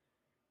boy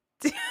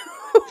to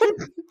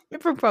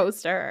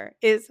propose to her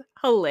is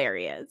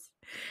hilarious.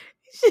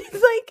 She's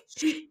like,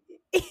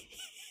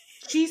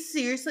 she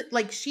seriously,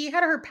 like, she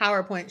had her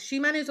PowerPoint. She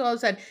might as well have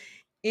said,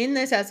 in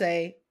this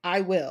essay, I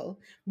will.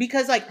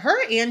 Because like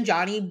her and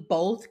Johnny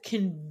both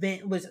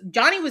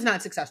Johnny was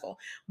not successful,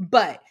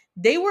 but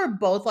they were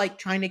both like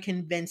trying to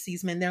convince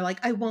these men. They're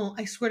like, I won't.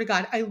 I swear to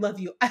God, I love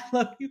you. I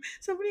love you.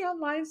 Somebody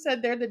online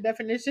said they're the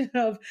definition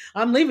of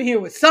I'm leaving here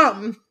with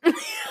something.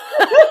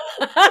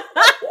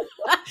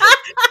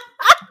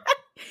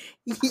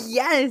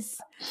 Yes,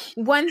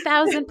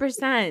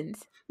 1000%.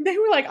 They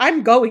were like,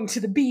 I'm going to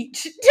the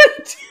beach.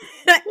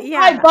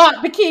 Yeah, I bought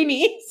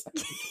bikinis.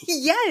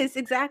 Yes,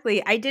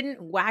 exactly. I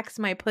didn't wax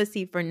my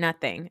pussy for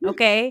nothing.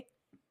 Okay.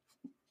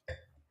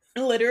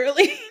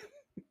 Literally.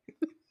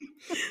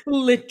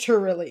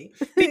 Literally.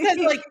 Because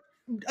like,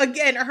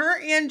 again, her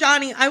and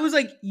Johnny, I was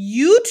like,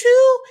 you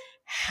two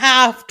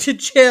have to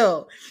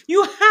chill.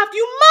 You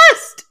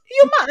must.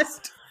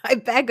 I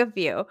beg of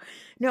you.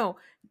 No.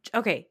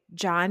 Okay.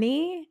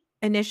 Johnny,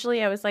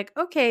 initially I was like,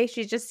 okay,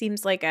 she just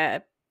seems like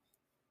a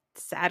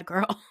sad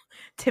girl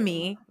to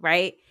me,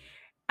 right?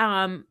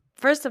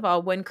 First of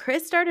all, when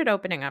Chris started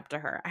opening up to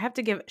her, I have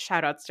to give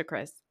shout outs to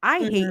Chris. I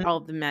hate all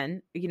the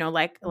men,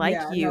 like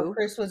you. No,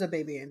 Chris was a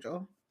baby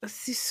angel.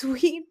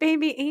 Sweet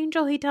baby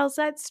angel. He tells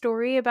that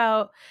story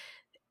about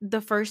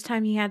the first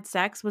time he had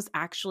sex was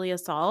actually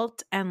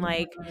assault, and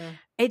like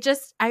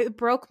it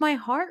broke my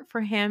heart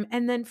for him.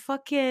 And then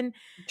fucking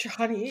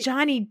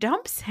Johnny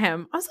dumps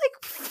him. I was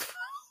like,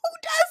 who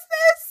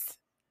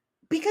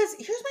because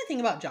here's my thing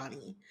about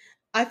Johnny.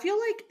 I feel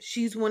like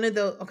she's one of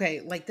the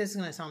okay, like this is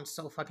gonna sound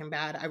so fucking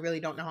bad. I really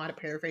don't know how to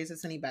paraphrase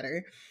this any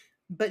better.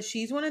 But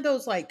she's one of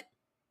those like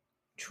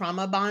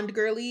trauma bond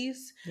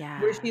girlies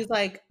where Yeah. she's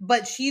like,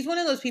 but she's one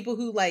of those people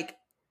who like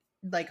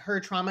her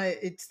trauma,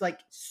 it's like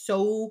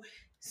so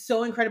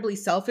incredibly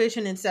selfish,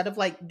 and instead of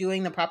like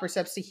doing the proper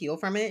steps to heal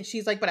from it,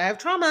 she's like, but I have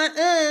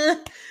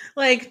trauma,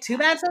 like too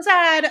bad, so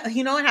sad,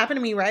 you know what happened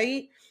to me,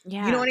 right?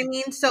 You know Yeah. what I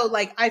mean? So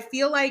like I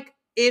feel like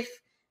if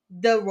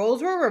the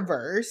roles were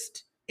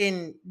reversed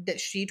in that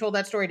she told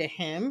that story to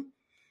him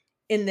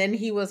and then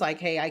he was like,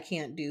 hey, I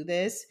can't do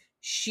this,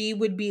 she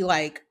would be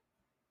like,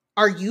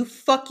 are you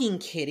fucking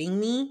kidding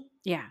me?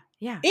 Yeah.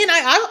 Yeah. And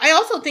I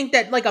also think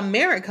that like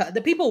America,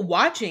 the people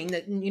watching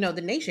that, you know,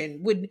 the nation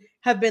would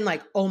have been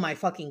like, oh my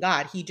fucking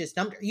God, he just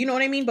dumped her. You know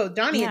what I mean? But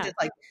Johnny had Yeah. just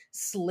like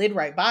slid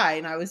right by.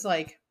 And I was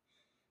like,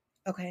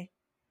 okay.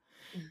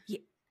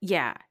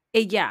 Yeah.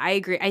 Yeah, I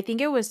agree. I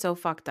think it was so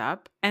fucked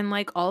up. And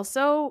like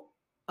also,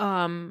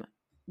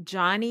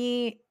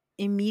 Johnny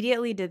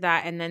immediately did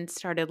that and then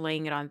started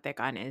laying it on thick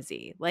on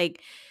Izzy.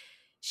 Like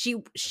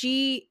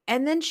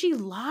and then she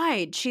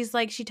lied. She's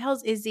like, she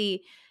tells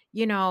Izzy,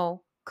 you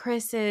know,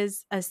 Chris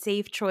is a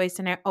safe choice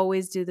and I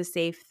always do the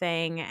safe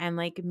thing. And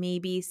like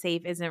maybe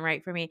safe isn't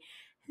right for me.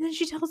 And then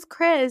she tells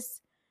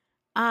Chris,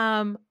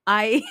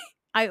 I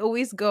I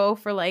always go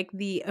for like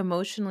the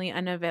emotionally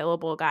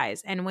unavailable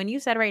guys. And when you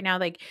said right now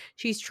like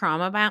she's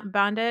trauma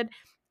bonded,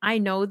 I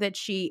know that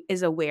she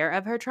is aware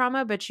of her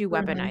trauma, but she Mhm.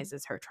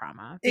 weaponizes her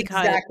trauma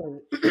because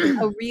Exactly.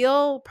 a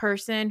real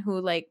person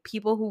who like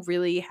people who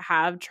really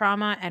have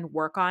trauma and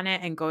work on it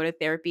and go to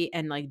therapy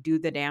and like do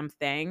the damn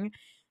thing,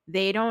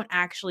 they don't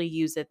actually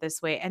use it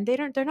this way, and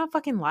they're not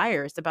fucking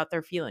liars about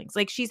their feelings.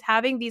 Like she's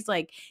having these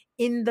like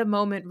in the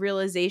moment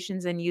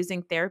realizations and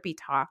using therapy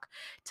talk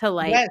to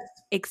like Yes.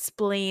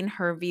 explain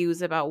her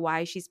views about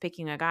why she's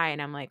picking a guy,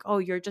 and I'm like, oh,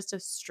 you're just a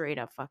straight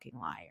up fucking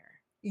liar.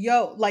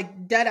 Yo,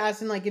 like dead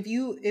ass, and like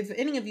if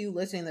any of you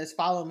listening to this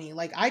follow me,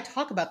 like I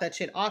talk about that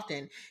shit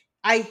often.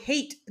 I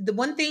hate the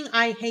one thing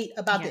I hate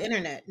about the Yeah.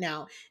 internet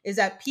now is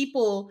that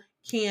people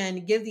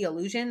can give the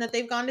illusion that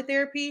they've gone to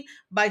therapy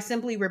by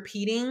simply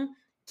repeating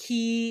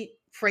key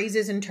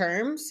phrases and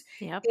terms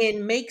Yep.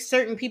 and make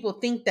certain people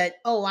think that,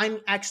 oh,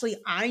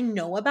 I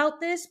know about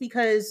this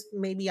because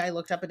maybe I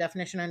looked up a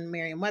definition on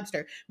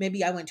Merriam-Webster.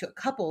 Maybe I went to a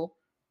couple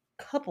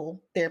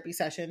therapy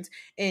sessions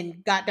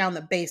and got down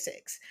the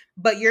basics,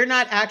 but you're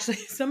not actually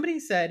somebody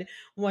said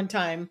one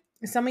time,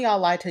 some of y'all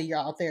lie to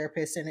y'all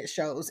therapists and it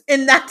shows,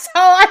 and that's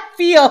how I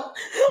feel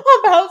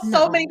about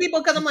so many No, people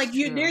because I'm it's like,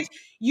 true.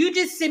 you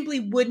just simply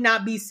would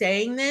not be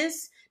saying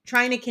this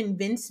trying to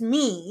convince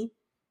me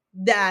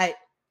that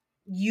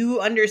you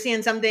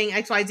understand something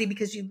XYZ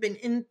because you've been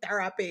in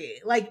therapy.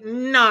 Like,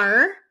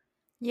 no.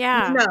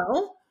 Yeah.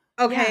 No.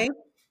 Yeah. Okay.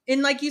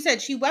 And like you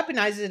said, she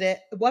weaponizes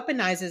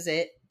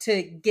it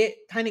to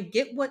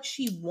get what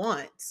she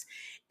wants.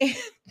 And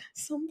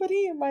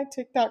somebody in my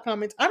TikTok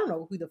comments, I don't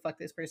know who the fuck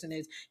this person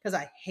is because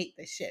I hate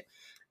this shit.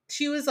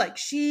 She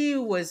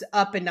was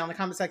up and down the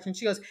comment section.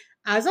 She goes,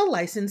 as a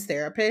licensed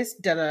therapist,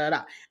 da da da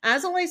da.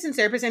 As a licensed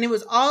therapist, and it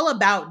was all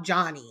about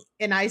Johnny.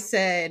 And I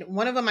said,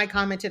 one of them I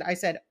commented, I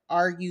said,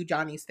 are you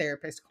Johnny's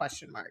therapist?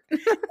 Question mark.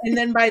 And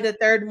then by the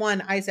third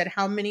one, I said,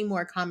 how many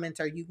more comments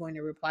are you going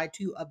to reply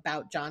to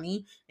about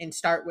Johnny? And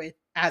start with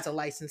as a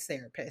licensed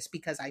therapist,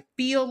 because I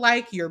feel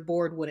like your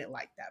board wouldn't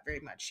like that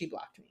very much. She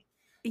blocked me.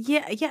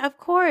 Yeah, yeah, of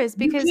course.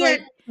 You Because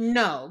can't, like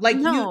no, like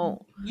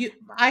no.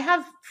 I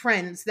have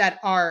friends that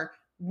are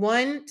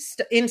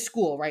in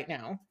school right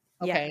now,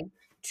 Yeah. okay,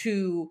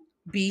 to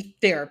be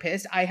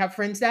therapists. I have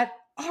friends that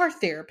are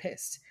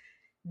therapists.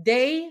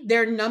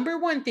 Their number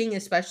one thing,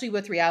 especially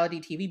with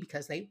reality TV,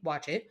 because they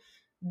watch it,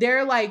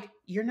 they're like,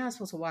 you're not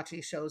supposed to watch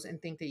these shows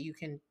and think that you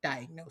can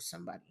diagnose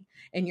somebody.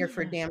 And you're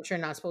for Yeah. damn sure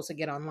not supposed to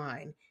get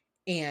online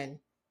and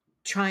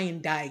try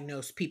and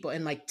diagnose people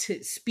and like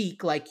to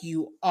speak like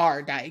you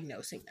are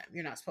diagnosing them.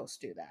 You're not supposed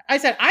to do that. I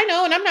said, I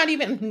know, and I'm not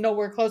even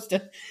nowhere close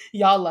to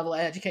y'all level of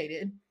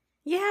educated.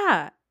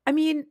 Yeah. I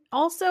mean,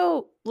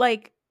 also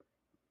like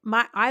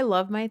I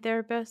love my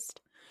therapist,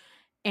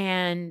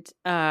 and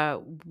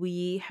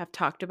we have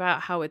talked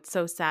about how it's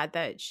so sad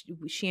that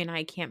she and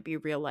I can't be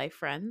real life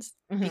friends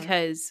Mhm.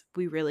 because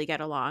we really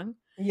get along.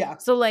 Yeah.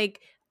 So like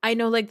I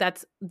know like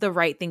that's the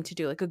right thing to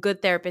do. Like a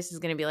good therapist is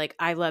going to be like,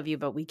 I love you,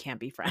 but we can't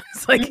be friends.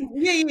 Like,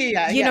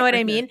 you know what For I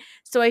sure. mean?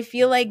 So I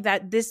feel like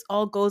that this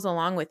all goes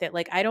along with it.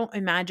 Like I don't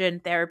imagine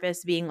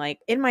therapists being like,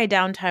 in my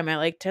downtime, I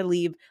like to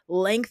leave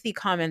lengthy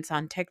comments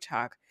on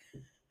TikTok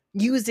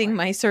using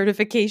my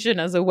certification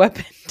as a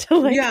weapon to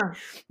like, Yeah.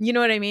 you know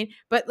what I mean?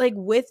 But like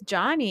with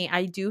Johnny,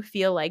 I do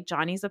feel like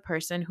Johnny's a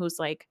person who's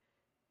like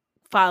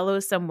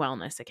follows some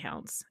wellness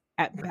accounts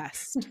at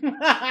best. You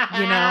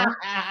know?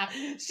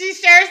 She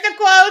shares the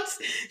quotes.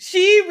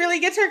 She really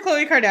gets her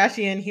Khloe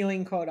Kardashian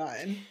healing quote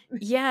on.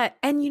 Yeah.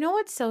 And you know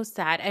what's so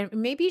sad? And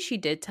maybe she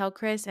did tell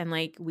Chris and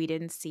like we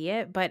didn't see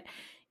it, but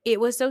it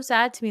was so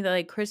sad to me that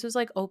like Chris was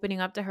like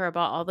opening up to her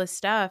about all this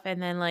stuff.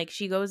 And then like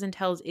she goes and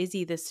tells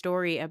Izzy this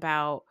story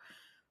about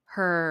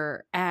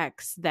her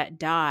ex that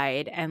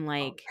died, and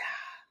like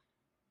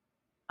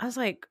I was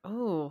like,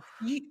 oh.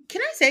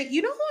 Can I say,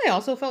 you know who I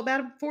also felt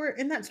bad for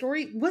in that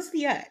story was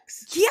the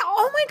ex. Yeah,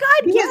 oh my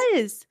God, Because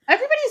yes.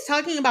 everybody's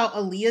talking about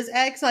Aaliyah's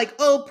ex, like,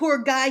 oh, poor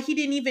guy, he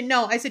didn't even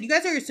know. I said, you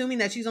guys are assuming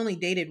that she's only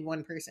dated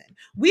one person.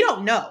 We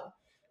don't know.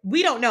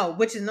 We don't know,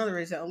 which is another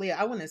reason, Aaliyah,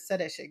 I want to say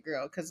that shit,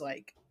 girl, because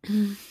like,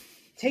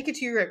 take it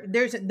to your,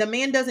 the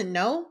man doesn't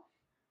know.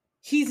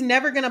 He's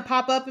never going to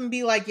pop up and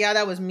be like, yeah,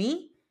 that was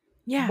me.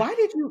 Yeah. Why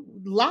did you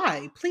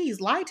lie?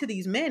 Please lie to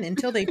these men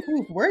until they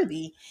prove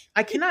worthy.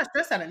 I cannot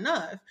stress that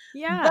enough.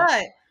 Yeah.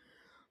 But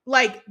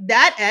like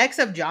that ex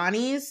of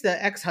Johnny's,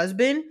 the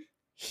ex-husband,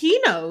 he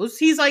knows.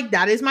 He's like,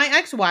 that is my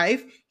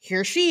ex-wife.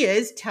 Here she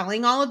is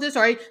telling all of this.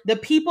 All right. The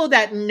people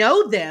that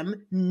know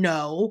them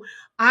know.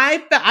 I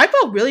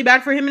felt really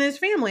bad for him and his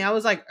family. I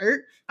was like, I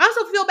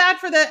also feel bad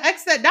for the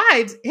ex that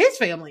died, his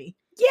family.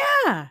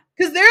 Yeah.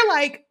 Because they're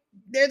like,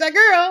 there's that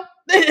girl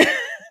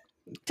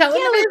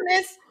telling the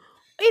business.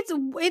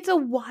 It's a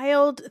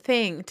wild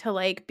thing to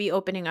like be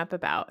opening up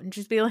about and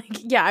just be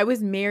like, yeah, I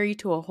was married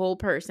to a whole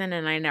person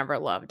and I never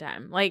loved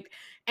him. Like,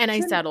 and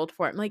I settled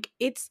for him. Like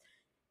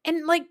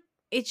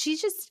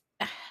she's just,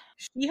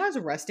 she has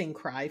a resting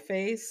cry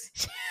face.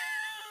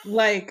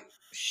 Like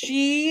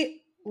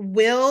she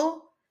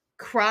will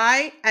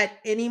cry at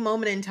any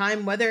moment in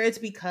time, whether it's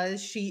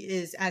because she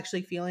is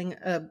actually feeling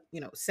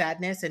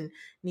sadness and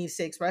needs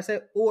to express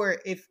it, or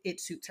if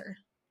it suits her.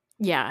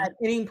 Yeah. At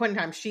any point in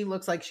time, she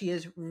looks like she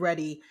is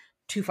ready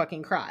to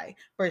fucking cry,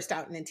 burst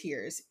out into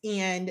tears.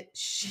 And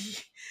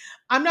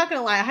I'm not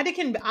going to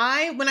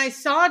lie. When I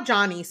saw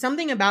Johnny,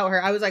 something about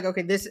her, I was like,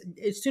 okay,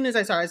 as soon as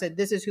I saw her, I said,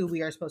 this is who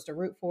we are supposed to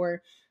root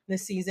for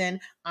this season.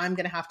 I'm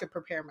going to have to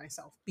prepare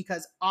myself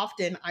because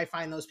often I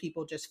find those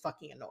people just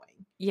fucking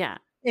annoying. Yeah.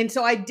 And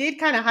so I did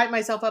kind of hype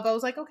myself up. I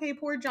was like, okay,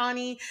 poor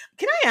Johnny.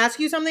 Can I ask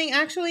you something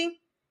actually?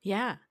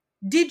 Yeah.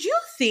 Did you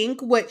think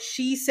what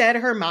she said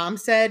her mom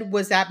said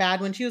was that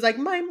bad when she was like,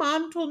 my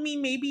mom told me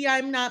maybe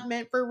I'm not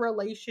meant for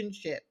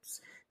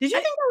relationships? Did you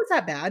think that was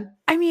that bad?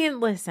 I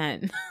mean,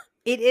 listen,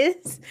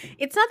 it's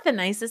not the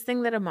nicest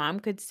thing that a mom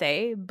could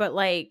say, but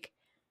like,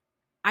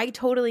 I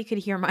totally could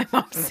hear my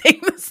mom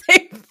saying the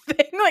same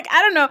thing. Like,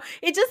 I don't know.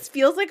 It just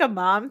feels like a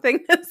mom thing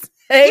to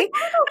say.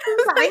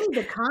 I need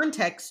the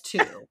context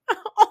too.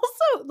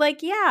 Also,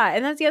 like, yeah.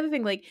 And that's the other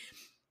thing. Like,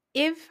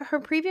 if her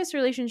previous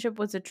relationship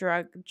was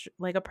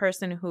like a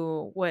person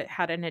who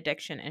had an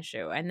addiction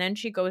issue, and then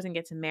she goes and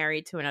gets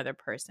married to another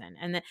person,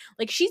 and then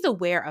like she's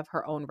aware of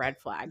her own red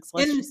flags.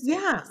 Let's just say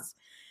this.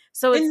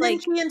 So it's like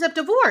she ends up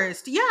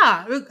divorced.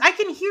 Yeah, I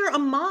can hear a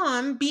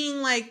mom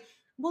being like,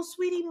 "Well,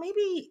 sweetie,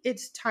 maybe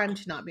it's time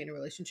to not be in a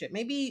relationship.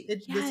 Maybe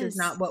this is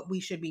not what we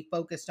should be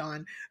focused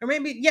on, or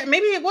maybe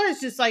it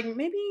was just like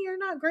maybe you're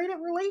not great at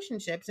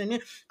relationships."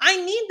 And I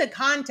need the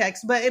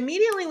context, but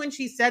immediately when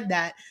she said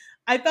that,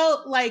 I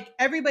felt like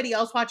everybody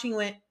else watching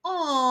went,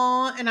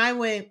 "Aw," and I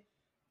went,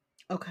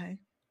 "Okay."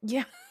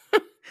 Yeah.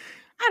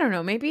 I don't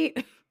know. Maybe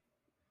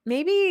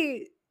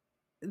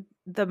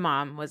the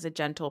mom was a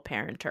gentle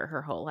parenter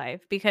her whole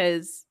life,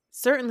 because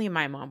certainly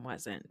my mom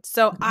wasn't.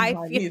 So I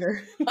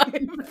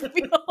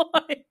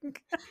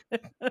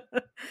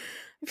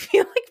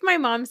feel like my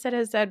mom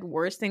has said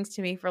worse things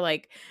to me for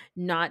like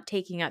not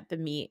taking out the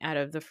meat out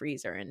of the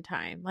freezer in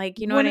time. Like,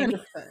 you know 100%. What I mean?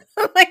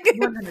 Like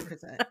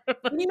 100%.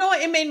 You know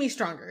what? It made me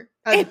stronger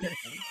as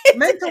a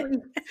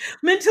person.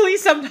 Mentally,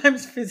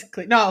 sometimes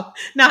physically. No,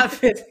 not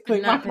physically.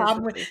 Not my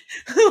mom would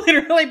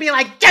literally be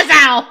like,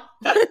 Giselle!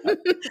 But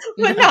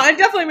no, it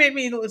definitely made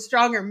me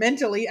stronger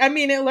mentally. I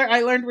mean,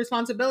 I learned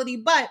responsibility,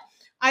 but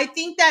I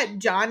think that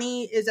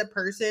Johnny is a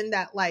person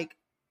that like,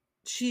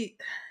 she's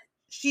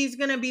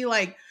going to be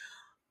like,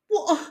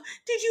 well,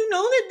 did you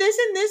know that this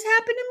and this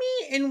happened to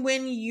me? And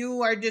when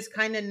you are just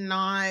kind of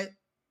not,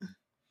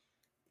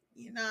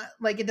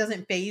 like it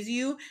doesn't faze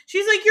you,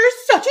 she's like, you're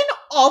such an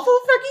awful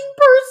freaking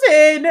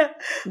person.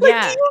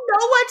 Like, do you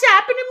know what's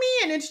happened to me?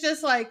 And it's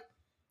just like,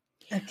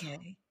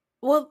 okay.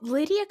 Well,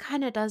 Lydia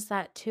kind of does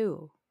that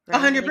too.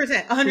 Right?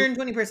 100%,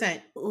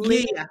 120%.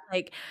 Lydia,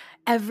 like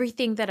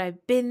everything that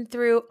I've been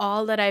through,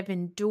 all that I've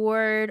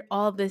endured,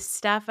 all this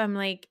stuff, I'm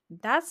like,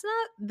 that's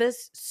not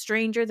this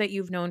stranger that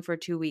you've known for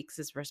 2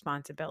 weeks'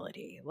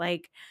 responsibility.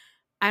 Like,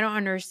 I don't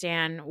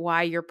understand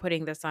why you're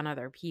putting this on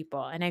other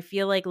people. And I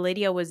feel like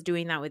Lydia was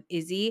doing that with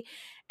Izzy.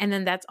 And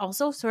then that's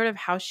also sort of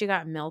how she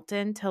got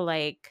Milton to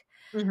like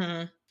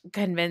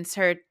convince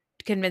him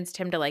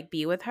to like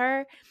be with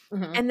her.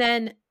 Mm-hmm. And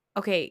then,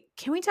 okay,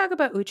 can we talk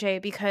about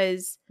Uche?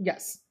 Because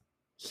yes,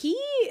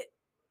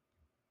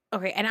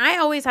 okay, and I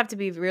always have to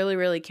be really,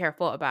 really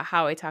careful about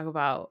how I talk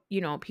about,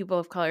 people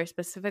of color,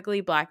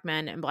 specifically Black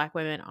men and Black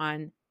women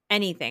on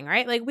anything,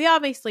 right? Like, we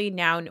obviously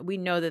now, we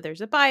know that there's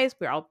a bias.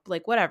 We're all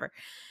like, whatever.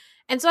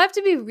 And so I have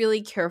to be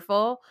really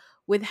careful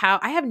with how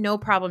I have no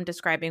problem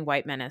describing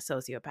white men as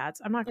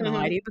sociopaths. I'm not going to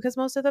lie to you, because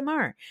most of them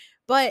are.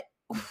 But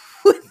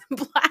with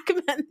Black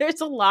men,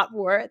 there's a lot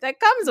more that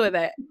comes with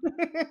it.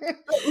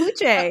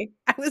 Uche,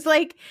 I was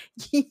like,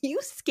 you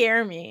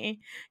scare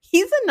me.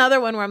 He's another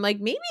one where I'm like,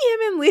 maybe him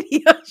and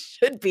Lydia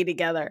should be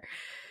together.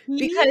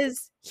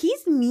 because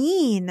he's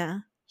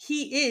mean.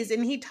 He is,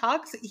 and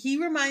he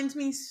reminds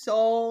me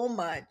so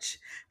much.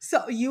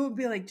 So you would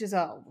be like,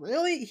 Giselle,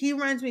 really? He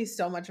reminds me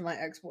so much of my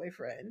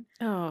ex-boyfriend.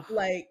 Oh.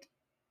 Like,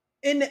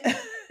 and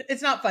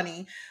it's not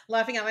funny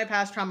laughing at my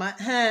past trauma.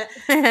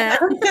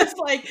 I'm just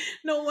like,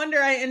 no wonder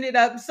I ended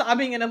up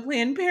sobbing in a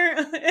Planned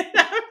Parenthood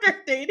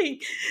after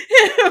dating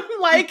him.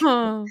 Like,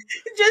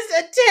 just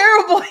a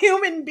terrible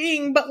human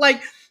being. But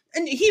like,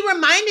 and he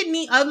reminded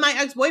me of my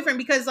ex-boyfriend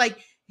because like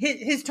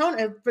his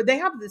tone, they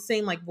have the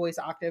same like voice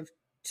octave,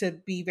 to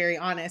be very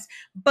honest.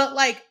 But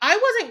like, I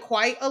wasn't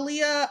quite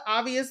Aaliyah,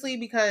 obviously,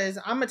 because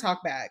I'm gonna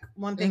talk back.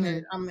 One thing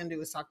that I'm gonna do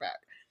is talk back.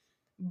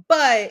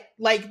 But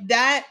like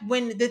that,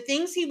 when the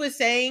things he was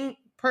saying,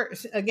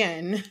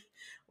 again,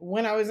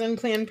 when I was in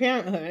Planned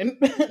Parenthood,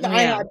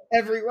 I had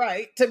every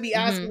right to be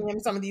asking him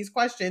some of these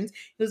questions.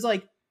 It was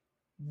like,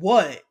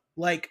 what?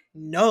 Like,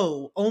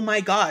 no. Oh my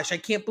gosh, I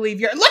can't believe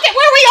look at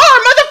where we are,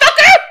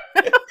 motherfucker!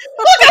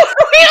 Look at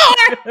where we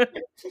are!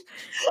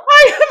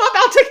 I am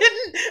about to get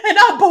an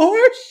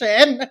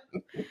abortion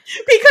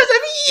because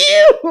of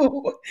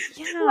you.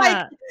 Yeah.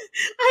 Like,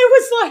 I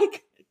was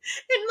like,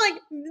 and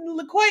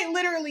like quite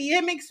literally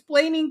him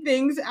explaining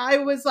things,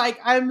 I'm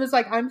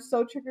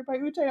so triggered by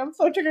Uche. I'm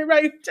so triggered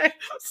by Uche. I'm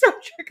so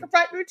triggered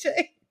by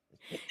Uche.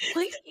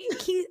 Like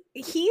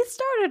he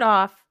started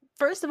off,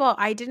 first of all,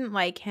 I didn't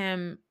like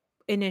him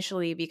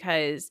initially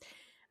because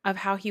of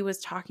how he was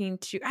talking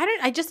to,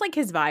 I just like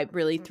his vibe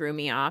really threw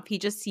me off. He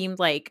just seemed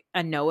like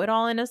a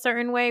know-it-all in a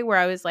certain way where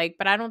I was like,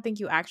 but I don't think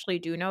you actually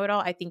do know it all.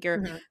 I think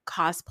you're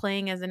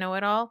cosplaying as a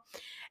know-it-all.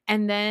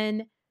 And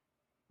then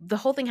the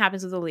whole thing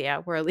happens with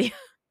Aaliyah, where Aaliyah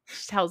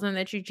tells him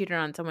that she cheated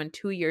on someone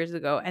 2 years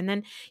ago. And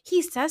then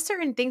he says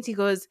certain things. He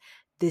goes,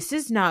 this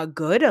is not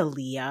good,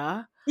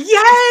 Aaliyah.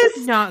 Yes!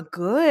 This is not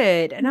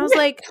good. And I was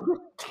like,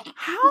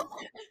 how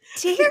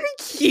dare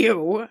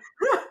you?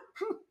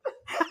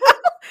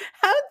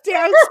 How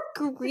dare I was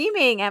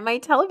screaming at my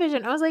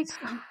television. I was like,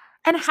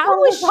 and how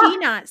was she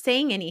not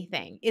saying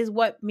anything is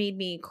what made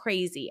me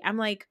crazy. I'm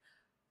like,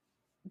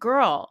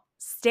 girl,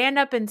 stand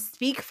up and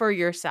speak for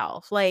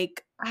yourself.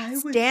 Like,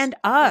 stand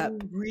up.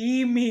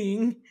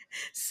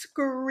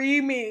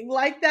 Screaming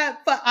like that.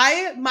 But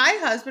my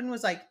husband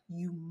was like,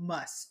 you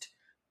must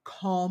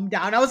calm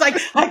down. I was like,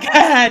 I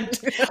can't.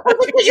 I was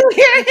like, did you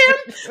hear him?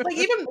 Like,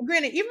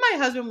 even my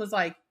husband was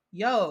like,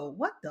 yo,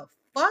 what the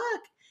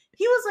fuck?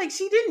 He was like,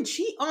 she didn't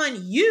cheat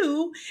on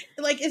you.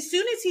 Like, as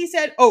soon as he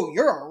said, oh,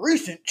 you're a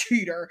recent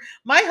cheater,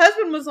 my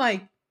husband was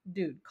like,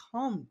 dude,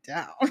 calm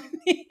down.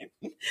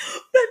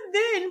 But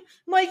then,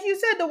 like you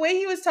said, the way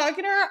he was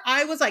talking to her,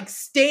 I was like,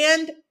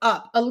 stand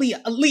up,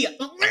 Aaliyah.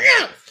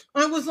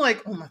 I was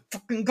like, oh my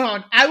fucking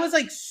God. I was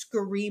like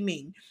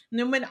screaming. And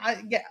then when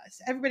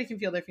everybody can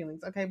feel their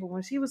feelings, okay? But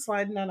when she was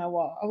sliding down that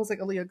wall, I was like,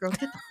 Aaliyah, girl,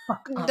 get the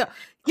fuck up.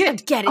 Get it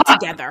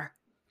together.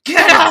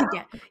 Get it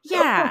together.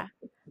 Yeah.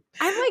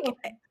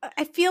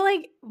 I feel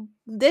like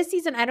this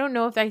season, I don't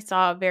know if I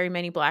saw very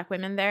many Black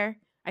women there.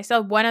 I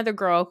saw one other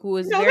girl who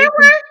was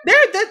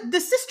the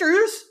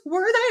sisters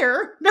were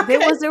there. Okay.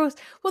 There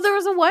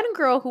was a one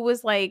girl who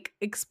was like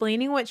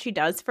explaining what she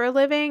does for a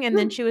living, and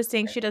then she was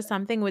saying she does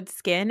something with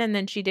skin, and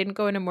then she didn't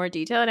go into more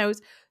detail, and I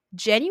was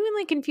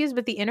genuinely confused,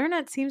 but the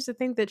internet seems to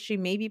think that she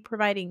may be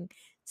providing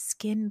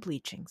skin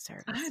bleaching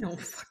service. I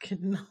don't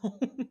fucking know.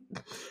 I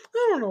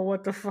don't know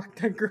what the fuck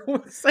that girl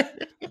was saying.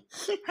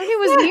 Her name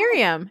was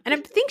Miriam, and I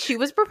think she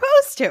was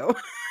proposed to.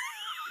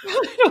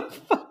 I don't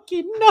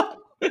fucking know.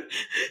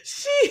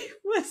 She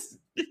was,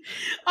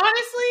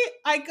 honestly,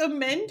 I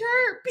commend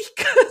her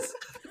because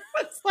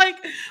it's like,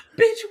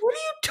 bitch, what are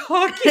you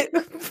talking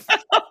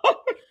about?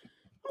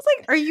 I was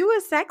like, are you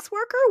a sex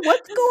worker?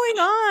 What's going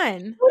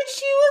on? But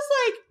she was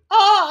like,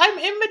 oh, I'm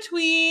in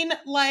between.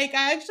 Like,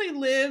 I actually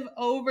live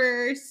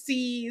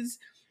overseas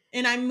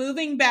and I'm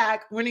moving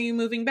back. When are you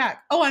moving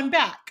back? Oh, I'm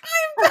back.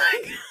 I'm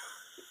back.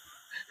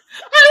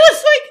 I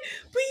was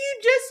like, but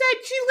you just said,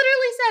 she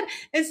literally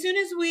said, as soon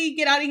as we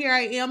get out of here,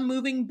 I am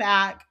moving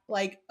back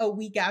like a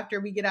week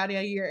after we get out of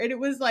here. And it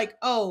was like,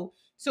 oh,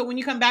 so when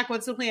you come back,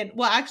 what's the plan?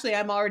 Well, actually,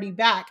 I'm already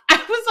back. I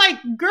was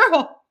like,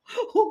 girl,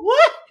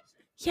 what?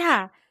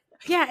 Yeah.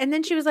 Yeah. And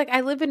then she was like,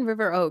 I live in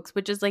River Oaks,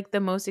 which is like the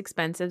most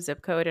expensive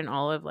zip code in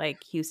all of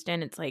like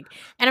Houston. It's like,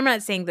 and I'm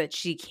not saying that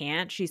she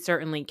can't. She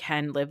certainly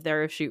can live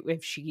there if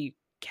she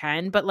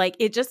can, but like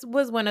it just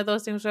was one of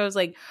those things where I was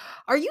like,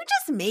 are you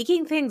just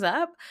making things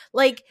up?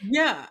 Like,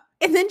 yeah.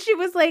 And then she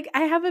was like,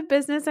 I have a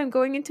business, I'm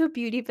going into a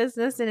beauty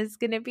business, and it's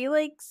gonna be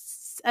like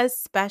a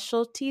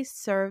specialty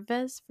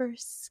service for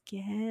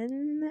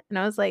skin. And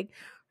I was like,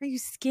 are you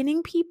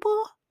skinning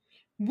people?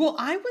 Well,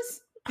 I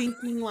was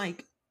thinking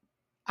like,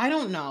 I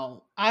don't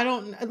know. I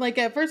don't like,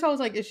 at first I was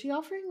like, is she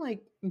offering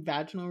like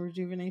vaginal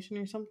rejuvenation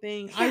or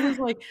something? Yeah. I was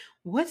like,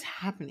 what's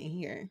happening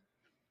here?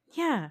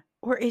 Yeah.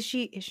 Or is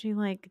she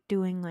like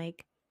doing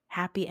like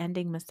happy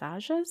ending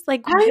massages?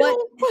 Like, I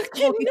don't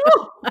fucking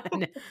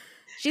know.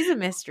 She's a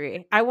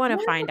mystery. I want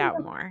to find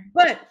out more.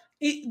 But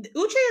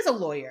Uche is a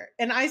lawyer.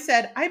 And I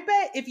said, I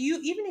bet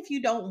even if you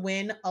don't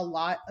win a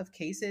lot of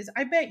cases,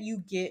 I bet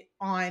you get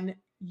on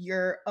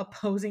your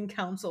opposing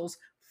counsel's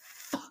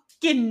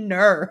fucking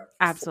nerve.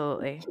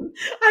 Absolutely.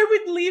 I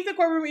would leave the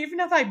courtroom even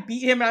if I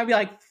beat him and I'd be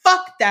like,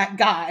 fuck that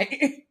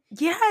guy.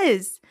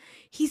 Yes.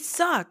 He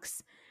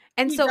sucks.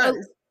 And He so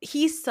does.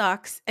 he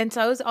sucks. And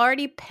so I was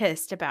already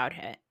pissed about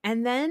it.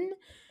 And then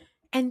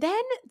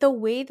the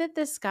way that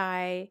this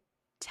guy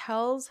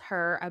tells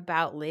her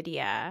about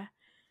Lydia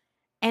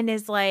and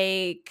is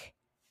like,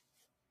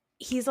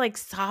 he's like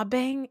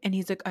sobbing and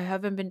he's like, I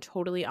haven't been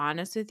totally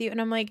honest with you.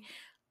 And I'm like,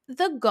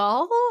 the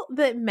gall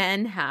that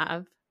men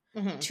have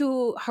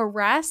to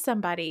harass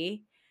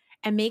somebody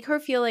and make her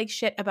feel like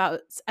shit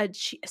about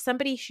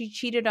somebody she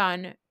cheated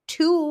on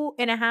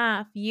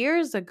 2.5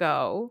 years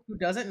ago. Who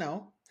doesn't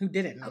know? Who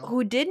didn't know?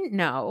 Who didn't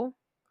know.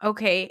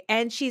 Okay.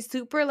 And she's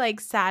super like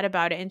sad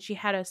about it. And she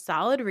had a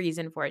solid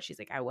reason for it. She's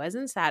like, I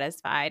wasn't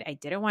satisfied. I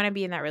didn't want to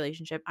be in that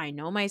relationship. I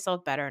know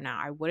myself better now.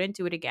 I wouldn't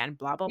do it again.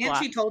 Blah, blah, And blah.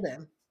 she told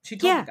him. She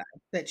told the guy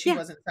that she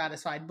wasn't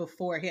satisfied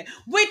beforehand.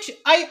 Which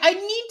I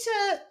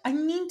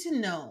need to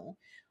know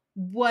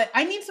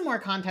I need some more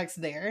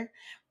context there.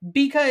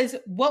 Because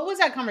what was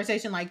that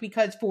conversation like?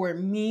 Because for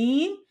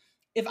me,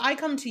 if I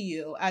come to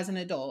you as an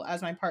adult,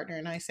 as my partner,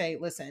 and I say,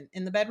 listen,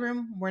 in the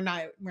bedroom, we're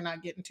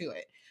not getting to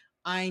it.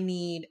 I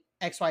need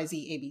XYZ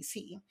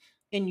ABC.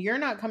 And you're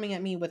not coming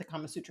at me with a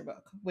Kama Sutra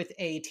book, with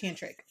a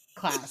tantric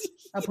class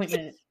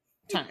appointment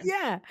time.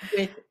 Yeah.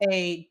 With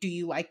a, do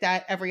you like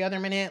that every other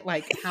minute?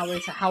 Like, how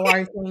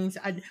are things?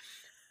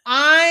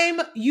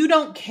 You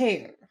don't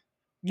care.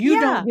 You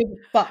don't give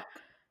a fuck.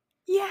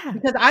 Yeah.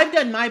 Because I've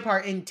done my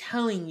part in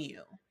telling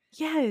you.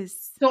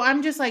 Yes. So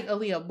I'm just like,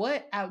 Aaliyah,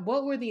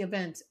 what were the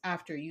events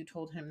after you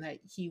told him that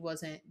he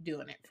wasn't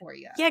doing it for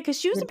you? Yeah, because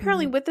she was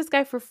apparently with this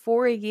guy for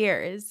 4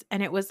 years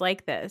and it was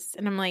like this.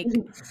 And I'm like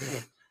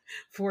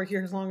 4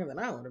 years longer than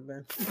I would have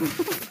been.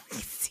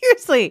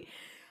 Seriously.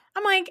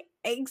 I'm like,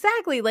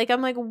 exactly. Like,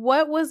 I'm like,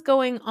 what was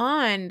going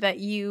on that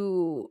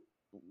you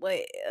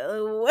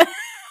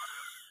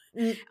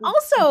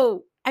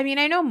also, I mean,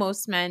 I know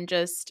most men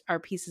just are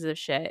pieces of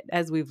shit,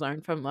 as we've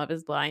learned from Love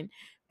is Blind.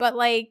 But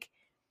like,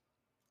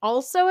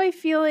 also, I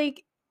feel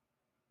like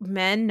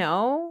men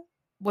know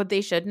what they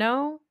should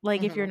know.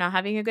 Like, if you're not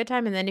having a good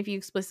time, and then if you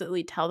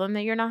explicitly tell them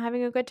that you're not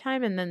having a good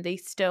time, and then they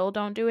still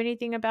don't do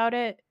anything about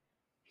it,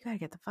 you gotta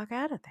get the fuck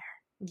out of there.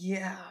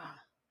 Yeah.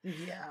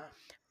 Yeah.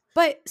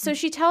 But so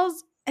she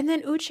tells, and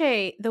then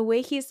Uche, the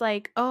way he's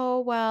like,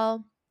 oh,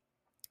 well,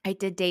 I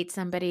did date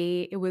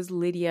somebody. It was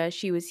Lydia.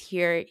 She was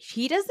here.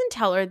 He doesn't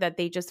tell her that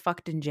they just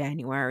fucked in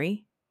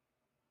January.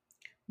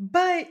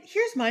 But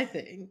here's my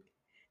thing.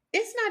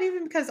 It's not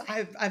even because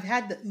I've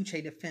had the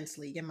Uche Defense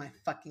League in my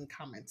fucking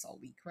comments all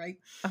week, right?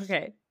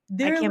 Okay.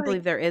 They're I can't like,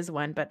 believe there is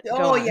one, but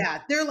oh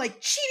yeah. They're like,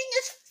 cheating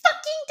is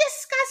fucking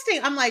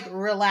disgusting. I'm like,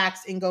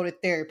 relax and go to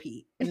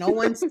therapy. And no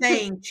one's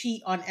saying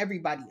cheat on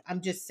everybody.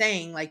 I'm just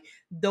saying like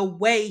the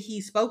way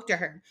he spoke to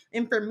her.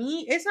 And for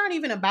me, it's not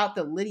even about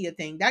the Lydia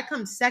thing. That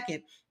comes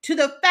second to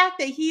the fact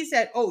that he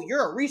said, oh,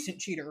 you're a recent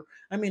cheater.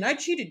 I mean, I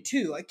cheated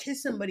too. I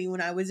kissed somebody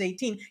when I was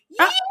 18.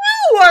 You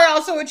are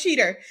also a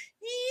cheater.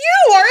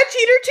 You are a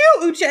cheater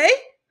too, Uche.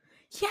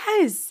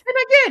 Yes. And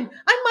again,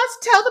 I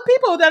must tell the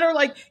people that are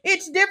like,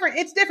 it's different.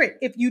 It's different.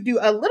 If you do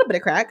a little bit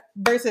of crack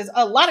versus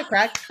a lot of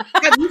crack,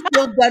 have you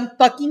still done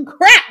fucking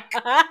crack?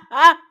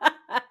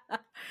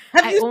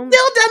 Have you still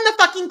done the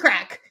fucking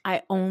crack?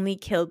 I only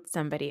killed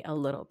somebody a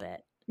little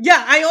bit.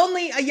 Yeah, I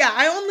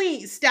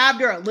only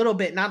stabbed her a little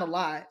bit, not a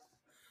lot.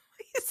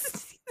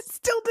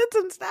 Still did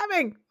some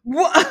stabbing.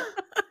 What?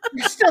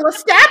 You're still a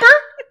stabber?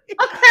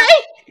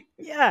 Okay.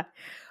 Yeah.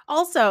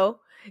 Also,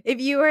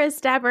 if you were a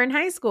stabber in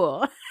high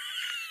school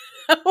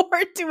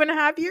or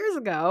 2.5 years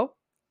ago.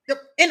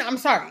 And I'm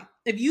sorry,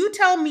 if you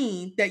tell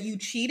me that you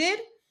cheated,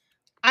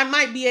 I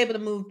might be able to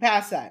move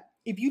past that.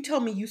 If you tell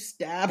me you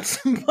stabbed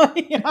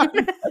somebody, like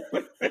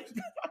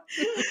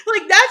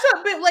that's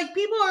a bit like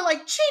people are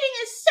like, cheating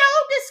is so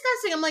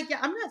disgusting. I'm like, yeah,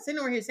 I'm not sitting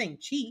over here saying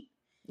cheat.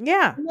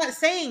 Yeah. I'm not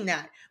saying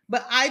that.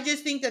 But I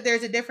just think that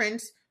there's a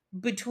difference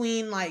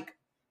between like,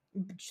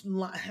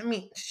 I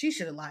mean, she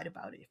should have lied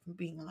about it, if I'm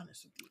being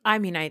honest with you. I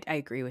mean, I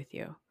agree with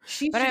you.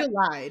 She should have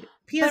lied.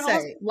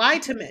 PSA, lie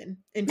to men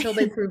until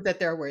they prove that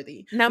they're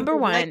worthy. Number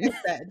one. Like I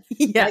said,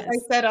 yes. like I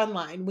said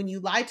online, when you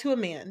lie to a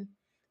man,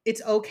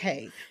 it's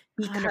okay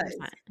because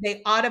 100%.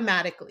 they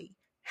automatically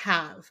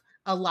have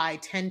a lie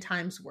 10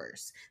 times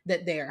worse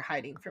that they are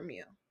hiding from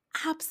you.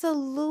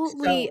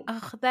 Absolutely.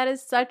 So, that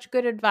is such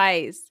good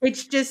advice.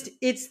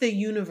 It's the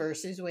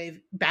universe's way of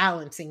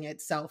balancing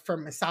itself for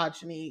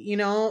misogyny, you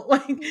know?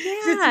 Like,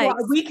 yeah,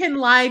 we can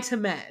lie to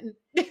men.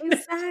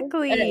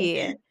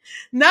 Exactly.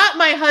 Not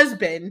my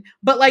husband,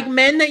 but like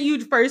men that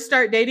you first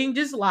start dating,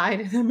 just lie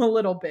to them a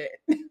little bit.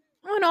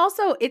 And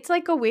also, it's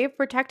like a way of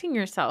protecting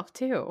yourself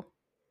too.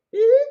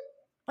 Mm-hmm.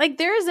 Like,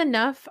 there is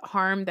enough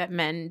harm that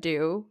men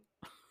do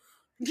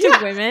to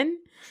women.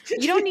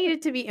 You don't need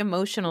it to be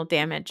emotional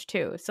damage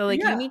too. So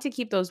like you need to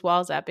keep those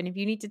walls up. And if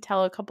you need to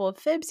tell a couple of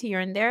fibs here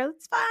and there,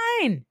 that's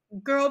fine.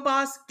 Girl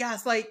boss,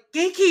 gaslight,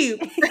 gatekeep.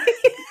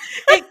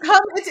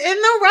 It's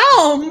in the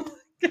realm.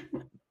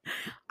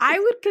 I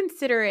would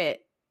consider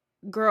it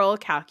girl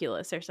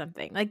calculus or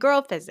something, like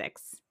girl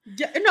physics.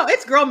 No,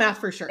 it's girl math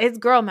for sure. It's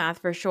girl math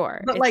for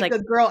sure. But it's like the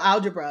girl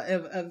algebra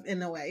of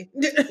in a way.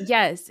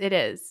 Yes, it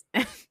is.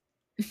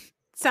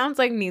 Sounds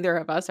like neither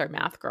of us are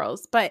math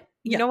girls, but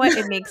you know what?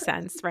 It makes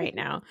sense right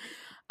now.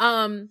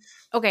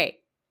 Okay.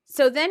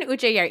 So then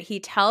Uche, he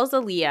tells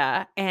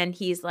Aaliyah, and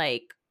he's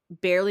like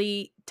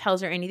barely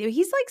tells her anything.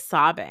 He's like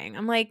sobbing.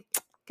 I'm like,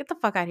 get the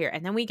fuck out of here.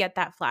 And then we get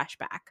that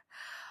flashback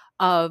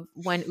of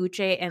when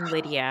Uche and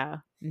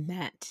Lydia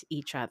met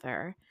each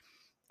other.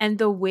 And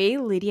the way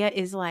Lydia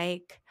is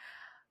like,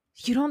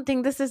 you don't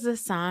think this is a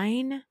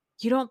sign?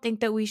 You don't think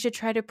that we should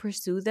try to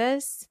pursue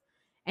this?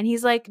 And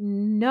he's like,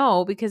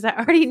 no, because I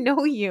already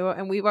know you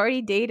and we've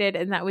already dated,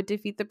 and that would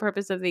defeat the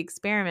purpose of the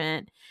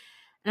experiment.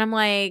 And I'm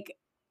like,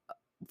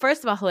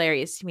 first of all,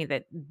 hilarious to me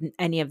that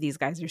any of these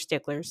guys are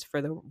sticklers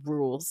for the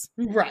rules.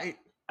 Right.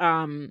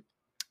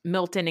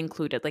 Milton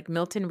included. Like,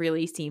 Milton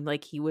really seemed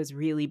like he was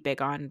really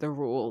big on the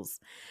rules.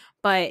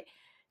 But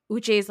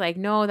Uche's like,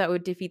 no, that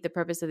would defeat the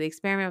purpose of the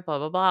experiment, blah,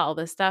 blah, blah, all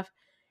this stuff.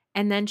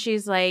 And then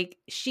she's like,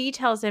 she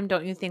tells him,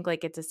 don't you think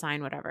like it's a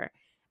sign, whatever.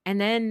 And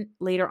then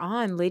later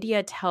on,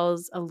 Lydia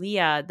tells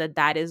Aaliyah that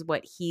that is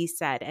what he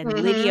said. And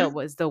Lydia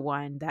was the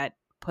one that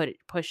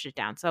pushed it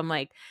down. So I'm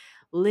like,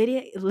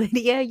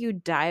 Lydia, you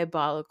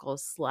diabolical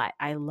slut.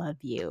 I love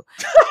you.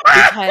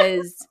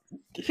 Because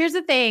here's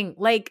the thing.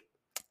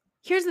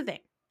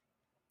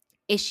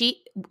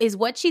 Is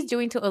what she's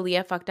doing to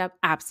Aaliyah fucked up?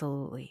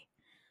 Absolutely.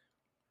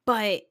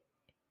 But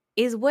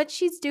is what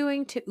she's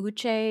doing to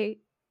Uche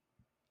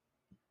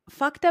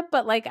fucked up,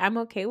 but like I'm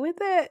okay with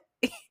it?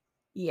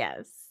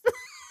 Yes.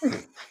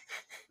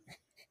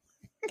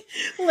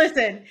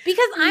 Listen.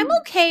 Because I'm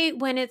okay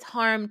when it's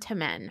harm to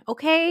men,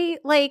 okay?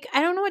 Like,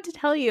 I don't know what to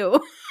tell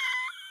you.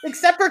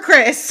 Except for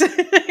Chris.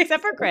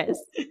 Except for Chris.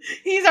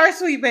 He's our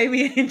sweet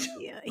baby angel.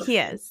 Yeah, he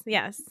is,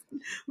 yes.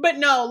 But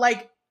no,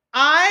 like,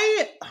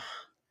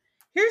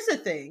 here's the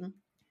thing.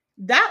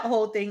 That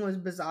whole thing was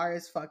bizarre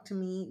as fuck to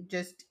me,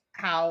 just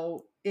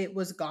how it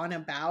was gone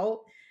about.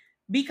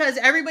 Because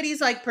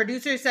everybody's like,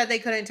 producers said they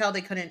couldn't tell.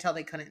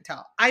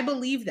 I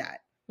believe that.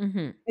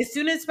 Mm-hmm. As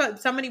soon as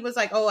somebody was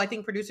like, oh, I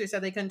think producers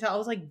said they couldn't tell, I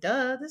was like,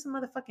 duh, this is a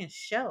motherfucking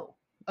show.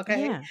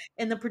 Okay. Yeah.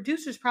 And the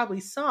producers probably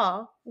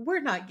saw,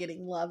 we're not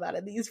getting love out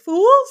of these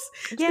fools.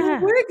 Yeah.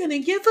 So we're going to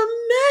give a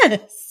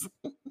mess.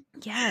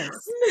 Yes.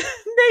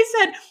 They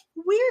said,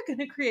 we're going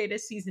to create a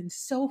season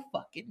so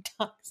fucking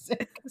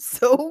toxic.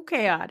 So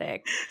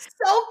chaotic.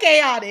 So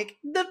chaotic.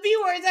 The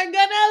viewers are going to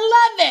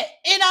love it.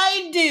 And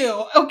I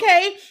do.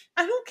 Okay.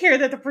 I don't care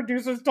that the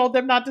producers told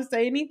them not to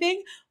say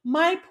anything.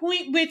 My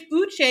point with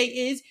Uche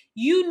is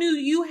you knew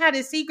you had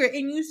a secret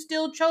and you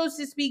still chose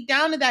to speak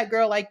down to that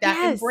girl like that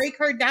and break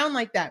her down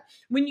like that.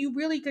 When you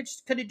really could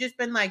have just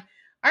been like,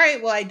 all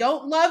right, well, I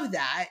don't love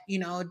that. You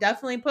know,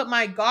 definitely put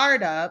my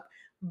guard up,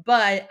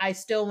 but I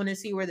still want to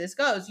see where this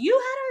goes. You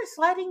had her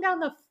sliding down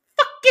the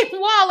fucking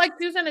wall like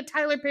she was in a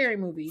Tyler Perry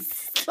movie.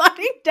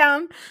 Sliding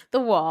down the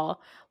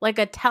wall like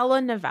a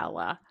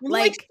telenovela.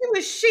 Like she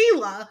was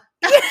Sheila.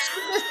 She just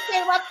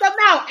came up the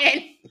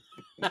mountain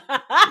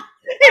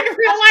and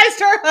realized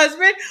her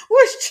husband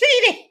was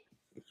cheating.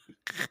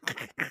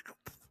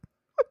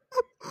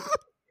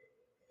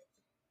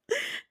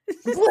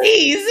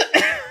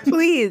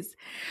 Please.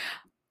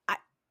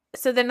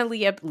 So then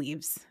Aaliyah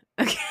leaves.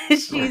 Okay,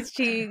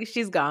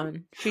 she's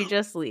gone. She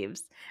just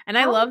leaves, and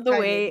I love the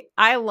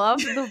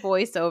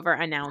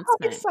voiceover announcement.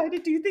 How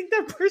excited do you think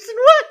that person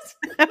was?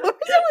 That person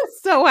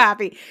was so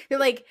happy. They're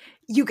like,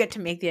 you get to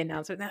make the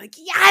announcement. They're like,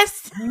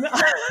 yes.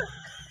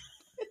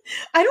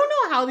 I don't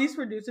know how these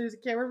producers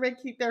and cameramen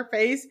keep their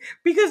face,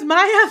 because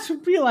my ass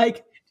would be like,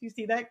 do you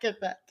see that? Get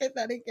that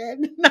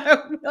again. And I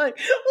would be like,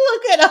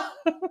 look it up.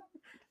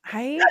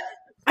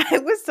 I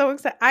was so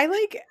excited.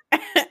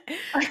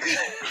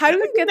 How do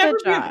you get that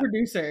job? Be a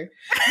producer,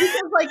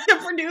 because like the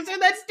producer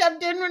that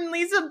stepped in when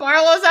Lisa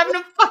Barlow's having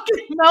a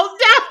fucking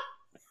meltdown.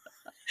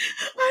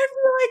 I'd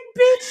be like,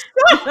 bitch,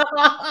 shut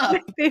up.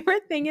 My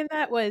favorite thing in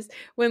that was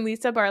when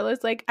Lisa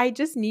Barlow's like, I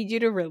just need you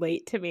to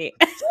relate to me.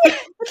 It's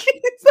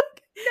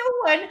like, no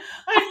one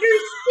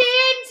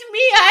understands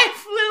me. I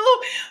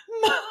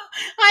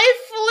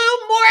flew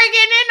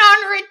Morgan in on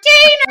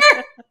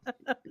retainer.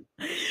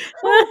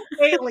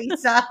 Okay,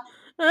 Lisa.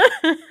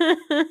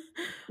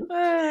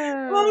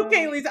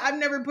 Okay, Lisa, I've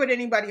never put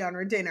anybody on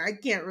retainer. I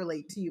can't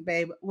relate to you,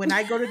 babe. When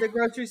I go to the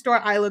grocery store,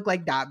 I look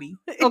like Dobby.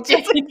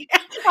 Okay,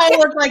 I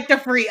look like the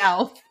free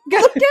elf.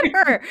 Look at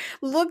her.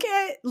 Look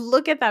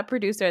at that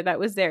producer that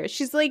was there.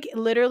 She's like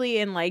literally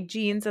in like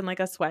jeans and like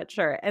a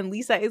sweatshirt, and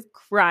Lisa is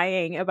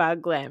crying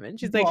about glam, and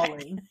she's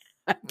bawling.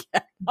 Like,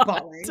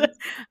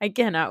 I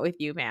cannot with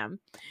you, ma'am.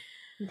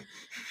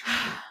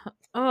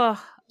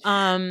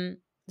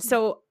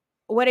 So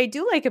what I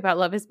do like about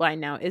Love is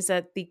Blind now is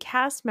that the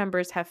cast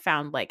members have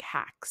found like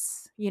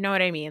hacks. You know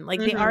what I mean? Like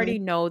they already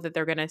know that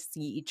they're going to see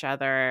each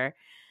other.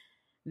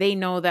 They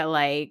know that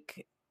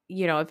like,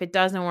 you know, if it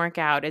doesn't work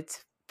out,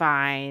 it's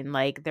fine.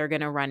 Like they're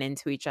going to run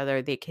into each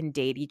other. They can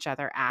date each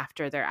other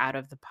after they're out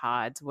of the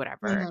pods,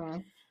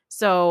 whatever.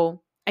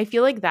 So I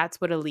feel like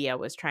that's what Aaliyah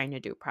was trying to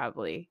do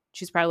probably.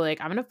 She's probably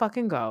like, I'm going to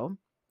fucking go.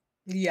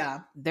 Yeah.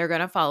 They're going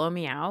to follow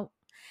me out.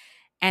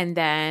 And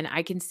then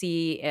I can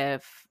see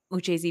if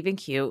Uche's even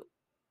cute.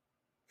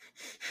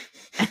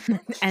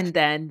 And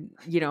then,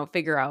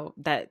 figure out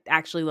that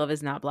actually love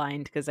is not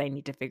blind because I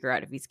need to figure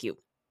out if he's cute.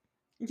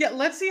 Yeah,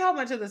 let's see how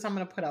much of this I'm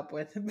going to put up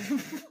with. I think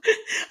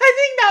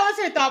that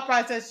was her thought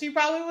process. She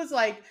probably was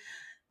like,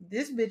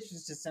 this bitch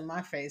was just in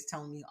my face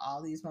telling me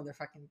all these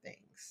motherfucking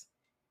things.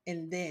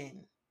 And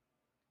then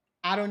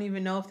I don't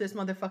even know if this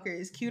motherfucker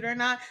is cute or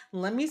not.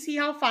 Let me see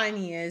how fine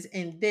he is.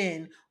 And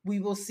then we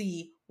will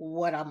see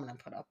what I'm going to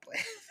put up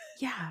with.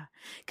 Yeah.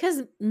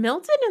 Because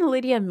Milton and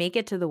Lydia make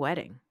it to the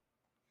wedding.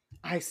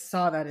 I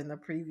saw that in the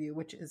preview,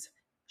 which is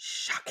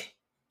shocking.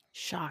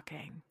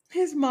 Shocking.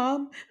 His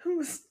mom, who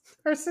was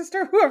her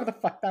sister, whoever the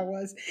fuck that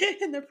was,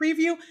 in the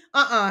preview,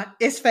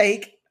 it's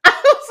fake.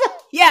 I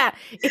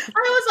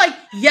was like,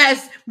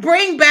 yes,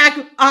 bring back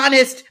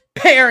honest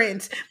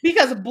parents,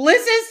 because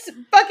Bliss's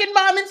fucking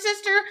mom and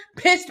sister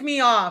pissed me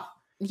off.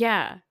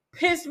 Yeah.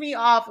 Pissed me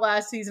off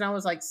last season. I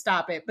was like,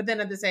 stop it. But then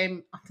on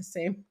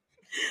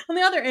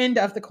the other end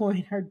of the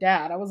coin, her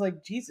dad, I was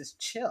like, Jesus,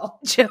 chill.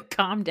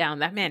 Calm down.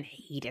 That man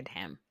hated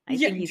him. I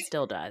think he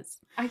still does.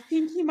 I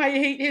think he might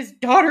hate his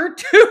daughter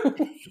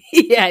too.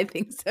 Yeah, I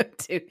think so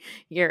too.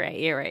 You're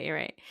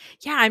right.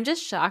 Yeah, I'm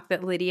just shocked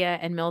that Lydia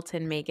and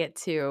Milton make it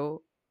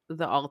to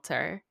the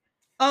altar.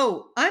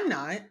 Oh, I'm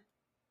not.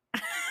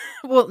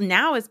 Well,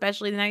 now,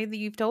 especially now that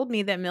you've told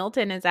me that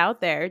Milton is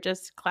out there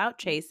just clout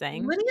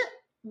chasing.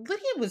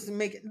 Lydia was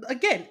making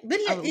again.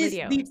 Lydia is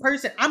the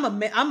person.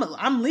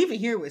 I'm leaving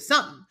here with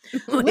something.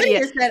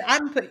 Lydia said,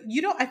 "I'm putting."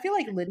 I feel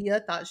like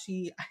Lydia thought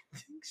she. I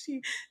think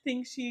she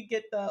thinks she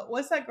get the.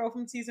 What's that girl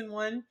from season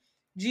 1?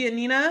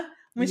 Giannina,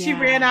 when she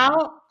ran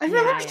out. I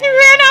feel like she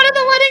ran out of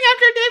the wedding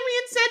after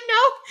Damien said no.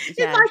 It's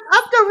like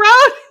up the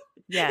road.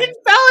 Yeah, it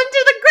fell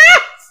into the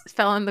grass. It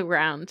fell on the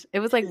ground.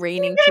 It was like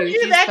raining too.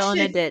 She fell in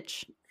a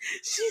ditch.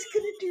 She's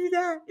gonna do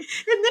that,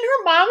 and then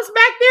her mom's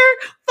back there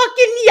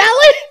fucking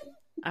yelling.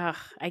 Ugh,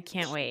 I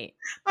can't wait.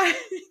 And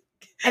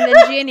then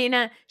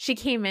Giannina, she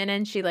came in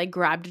and she like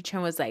grabbed a chair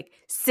and was like,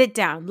 sit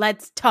down,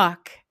 let's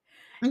talk.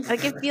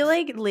 Like, I feel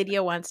like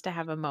Lydia wants to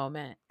have a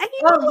moment. And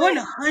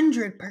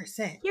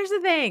 100%. Here's the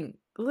thing.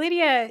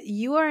 Lydia,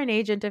 you are an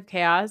agent of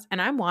chaos and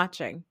I'm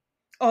watching.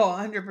 Oh,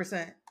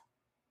 100%.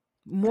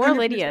 More 100%.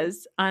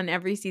 Lydias on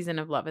every season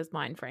of Love is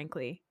Blind,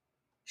 frankly.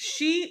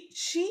 She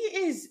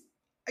is...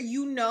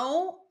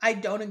 I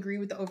don't agree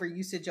with the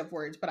overusage of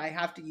words, but I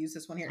have to use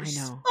this one here. I know. She's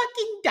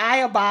fucking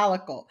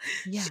diabolical.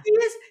 Yeah. She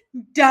is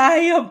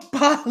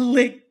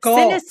diabolical.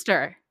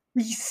 Sinister.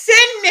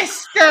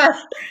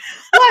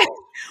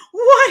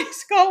 What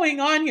is going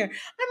on here?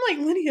 I'm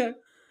like, Lydia,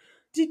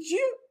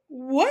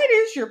 what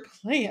is your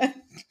plan?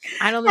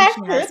 I don't think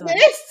she has one.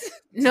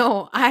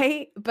 No,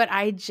 but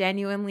I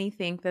genuinely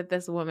think that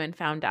this woman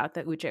found out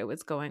that Uche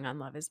was going on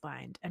Love is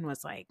Blind and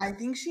was like, I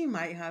think she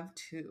might have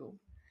too.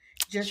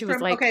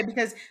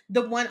 Because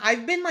the one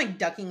I've been like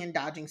ducking and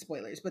dodging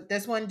spoilers, but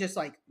this one just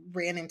like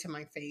ran into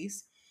my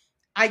face,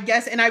 I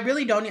guess. And I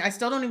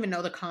still don't even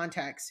know the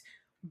context,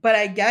 but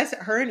I guess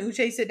her and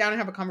Uche sit down and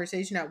have a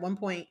conversation. At one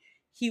point,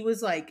 he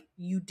was like,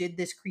 you did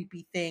this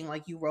creepy thing.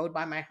 Like, you rode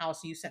by my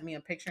house. You sent me a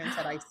picture and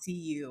said, I see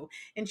you.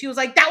 And she was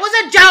like, that was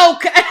a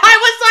joke. And I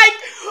was like,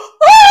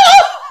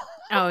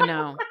 oh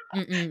no.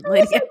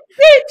 Lydia.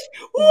 Bitch,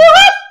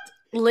 what?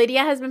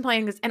 Lydia has been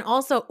playing this. And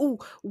also,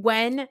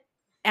 when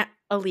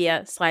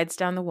Aaliyah slides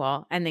down the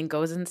wall and then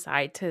goes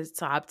inside to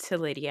sob to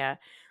Lydia.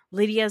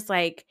 Lydia's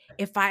like,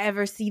 if I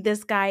ever see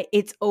this guy,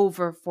 it's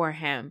over for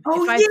him.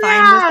 If I find this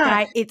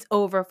guy, it's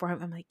over for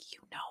him. I'm like, you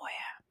know him.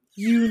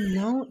 You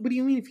know? What do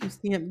you mean if you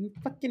see him? You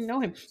fucking know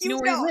him. You know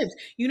where he lives.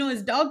 You know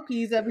his dog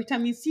pees every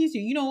time he sees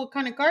you. You know what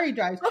kind of car he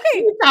drives. Okay. What are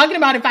you talking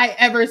about if I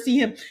ever see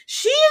him?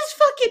 She is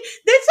fucking...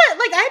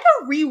 I had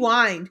to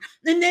rewind.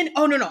 And then...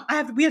 Oh, no.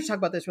 We have to talk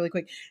about this really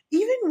quick.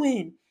 Even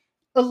when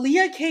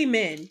Aaliyah came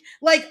in,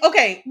 like,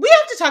 okay, we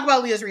have to talk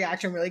about Aaliyah's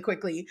reaction really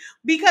quickly,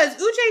 because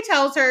Uche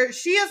tells her,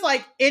 she is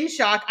like in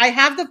shock. I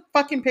have the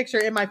fucking picture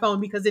in my phone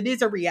because it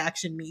is a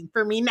reaction meme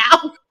for me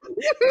now.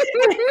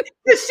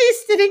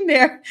 She's sitting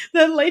there.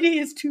 The lady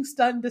is too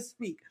stunned to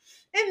speak.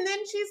 And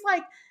then she's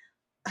like,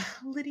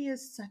 Lydia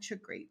is such a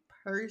great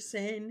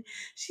person.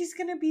 She's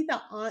going to be the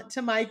aunt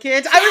to my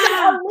kids. I was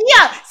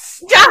like,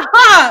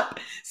 Aaliyah,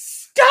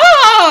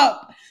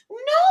 stop. No,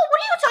 what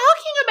are you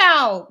talking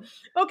about?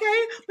 Okay.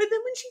 But then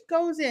when she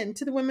goes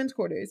into the women's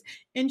quarters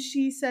and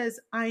she says,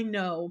 I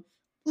know,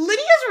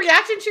 Lydia's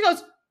reaction, she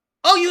goes,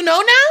 oh, you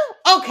know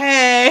now?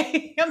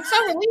 Okay. I'm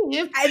so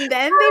relieved.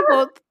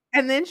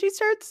 And then she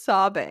starts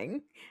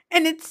sobbing.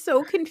 And it's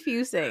so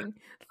confusing.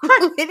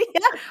 Lydia,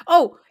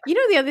 you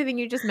know the other thing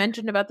you just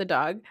mentioned about the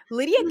dog?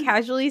 Lydia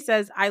casually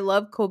says, I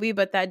love Kobe,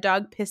 but that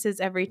dog pisses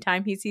every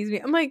time he sees me.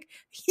 I'm like,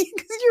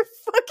 because you're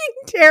fucking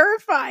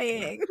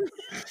terrifying.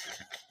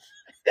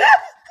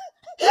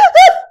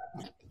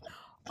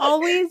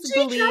 Always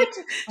believe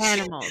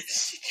animals.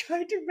 She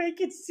tried to make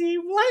it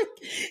seem like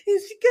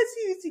it's because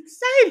he was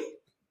excited.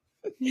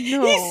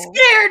 No. He's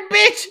scared,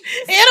 bitch.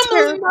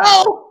 Animals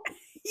know.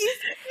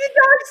 The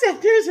dog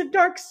said there's a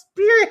dark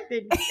spirit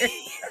in here.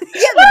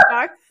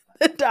 Yeah,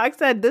 the dog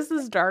said this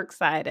is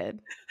dark-sided.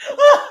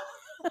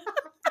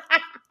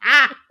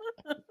 I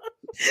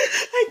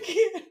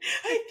can't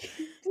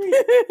breathe.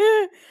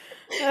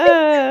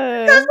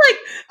 Because like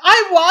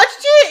I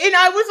watched it and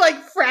I was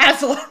like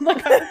frazzled.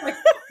 Like I was like,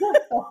 what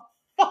the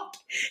fuck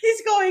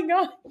is going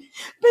on?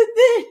 But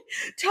then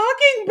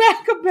talking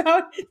back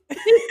about this,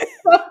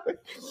 like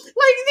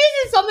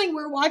this is something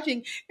we're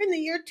watching in the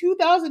year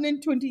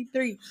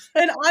 2023.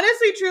 And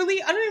honestly,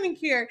 truly, I don't even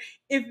care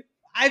if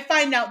I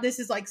find out this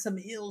is like some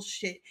ill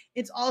shit.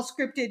 It's all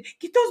scripted.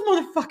 Get those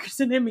motherfuckers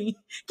an Emmy.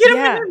 Get them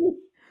an Emmy.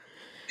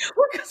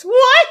 Because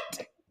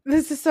what?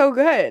 This is so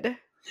good.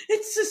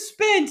 It's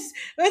suspense.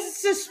 It's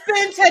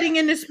suspense heading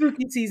into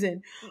spooky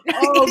season.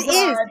 Oh, it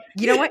God. is.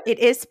 You know what? It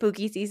is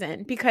spooky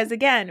season because,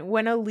 again,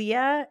 when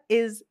Aaliyah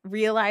is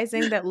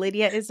realizing that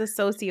Lydia is a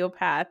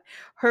sociopath,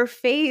 her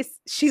face,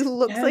 she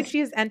looks like she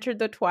has entered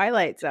the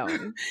Twilight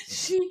Zone.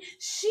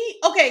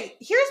 Okay,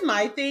 here's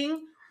my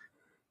thing.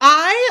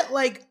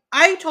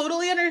 I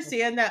totally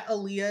understand that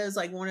Aaliyah is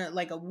like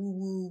like a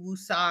woo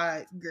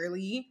side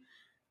girly.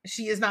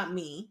 She is not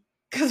me.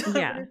 Because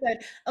I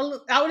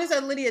would have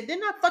said, Lydia,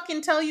 didn't I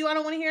fucking tell you I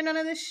don't want to hear none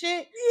of this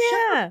shit?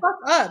 Yeah. Shut the fuck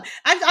up.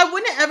 I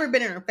wouldn't have ever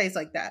been in her face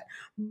like that.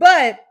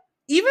 But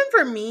even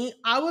for me,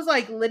 I was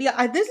like, Lydia,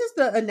 this is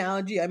the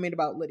analogy I made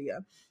about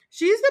Lydia.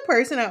 She's the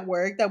person at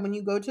work that when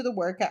you go to the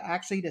work,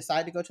 actually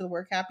decide to go to the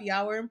work happy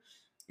hour,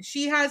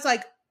 she has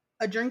like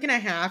a drink and a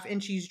half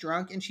and she's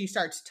drunk and she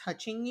starts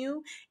touching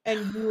you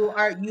and you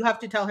have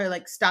to tell her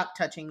like, stop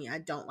touching me. I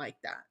don't like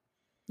that.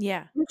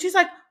 Yeah. And she's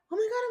like, oh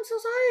my God, I'm so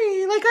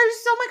sorry. Like,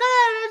 oh my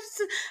God,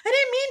 I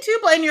didn't mean to.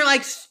 But, and you're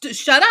like,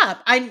 shut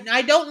up.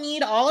 I don't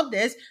need all of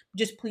this.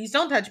 Just please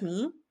don't touch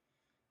me.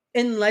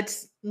 And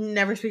let's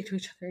never speak to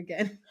each other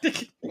again.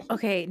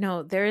 Okay,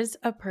 no, there's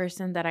a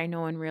person that I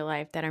know in real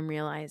life that I'm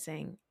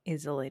realizing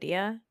is a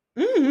Lydia.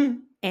 Mm-hmm.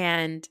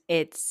 And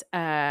it's,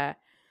 I'm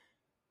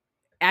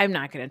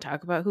not going to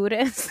talk about who it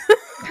is.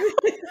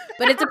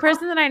 But it's a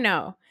person that I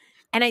know.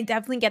 And I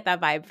definitely get that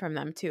vibe from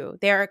them too.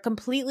 They're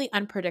completely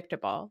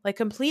unpredictable,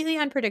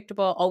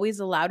 always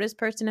the loudest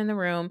person in the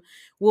room,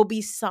 will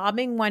be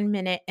sobbing 1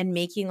 minute and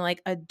making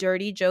like a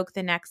dirty joke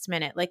the next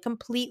minute, like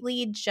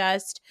completely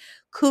just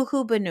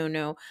cuckoo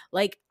banunu.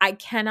 Like I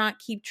cannot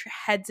keep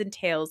heads and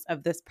tails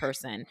of this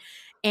person.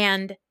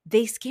 And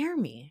they scare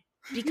me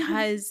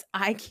because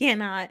I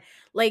cannot,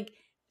 like,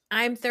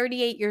 I'm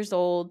 38 years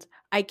old.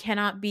 I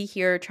cannot be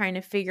here trying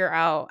to figure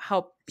out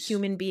how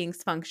human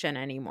beings function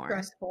anymore.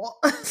 Stressful.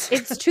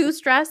 It's too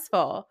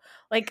stressful.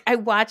 Like I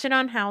watch it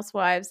on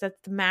Housewives. That's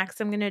the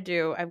max I'm going to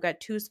do. I've got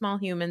 2 small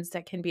humans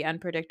that can be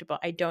unpredictable.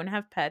 I don't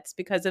have pets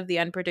because of the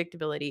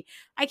unpredictability.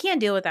 I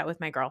can't deal with that with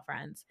my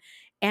girlfriends.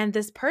 And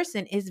this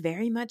person is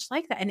very much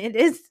like that. And it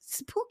is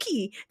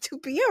spooky to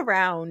be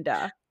around.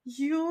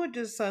 You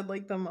just said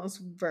like the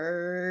most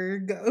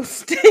Virgo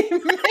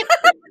statement.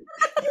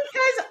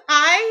 Because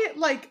I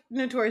like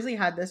notoriously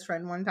had this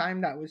friend one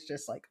time that was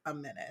just like a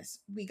menace.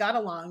 We got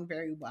along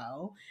very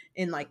well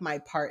in like my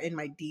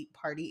deep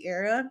party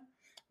era,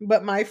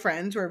 but my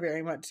friends were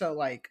very much so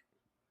like,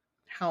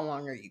 how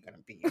long are you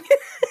gonna be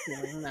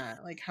doing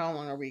that? Like, how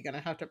long are we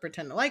gonna have to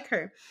pretend to like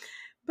her?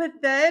 But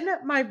then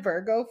my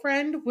Virgo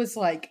friend was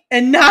like,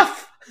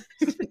 enough.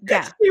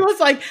 Yeah. He was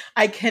like,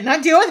 I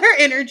cannot deal with her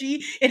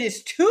energy. It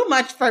is too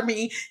much for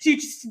me to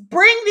just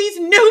bring these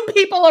new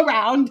people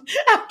around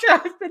after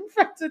I've been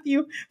friends with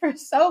you for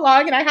so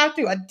long and I have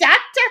to adapt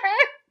to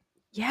her.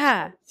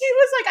 Yeah. He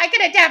was like, I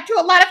can adapt to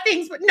a lot of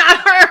things, but not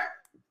her.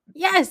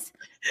 Yes.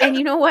 And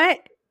you know what?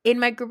 In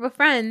my group of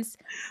friends,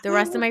 the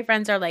rest of my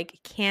friends are like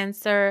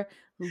Cancer,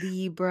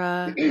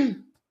 Libra,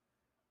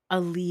 a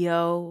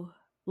Leo,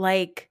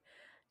 like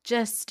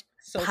just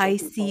Social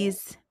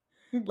Pisces.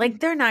 Like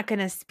they're not going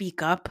to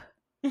speak up.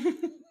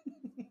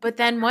 But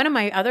then one of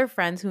my other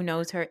friends who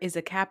knows her is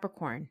a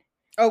Capricorn.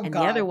 Oh, and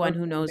God. the other one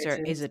who knows her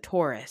is a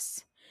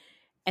Taurus.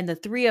 And the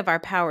 3 of our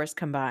powers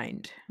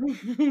combined,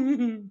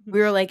 we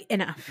were like,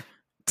 enough.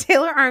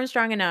 Taylor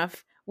Armstrong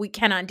enough. We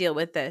cannot deal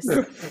with this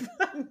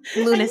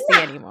lunacy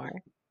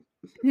anymore.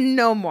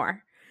 No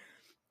more.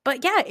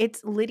 But yeah,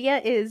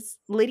 Lydia is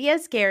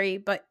scary.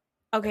 But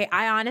okay,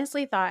 I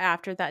honestly thought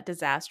after that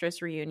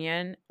disastrous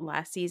reunion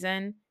last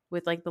season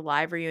with like the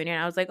live reunion,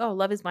 I was like, oh,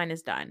 Love is Blind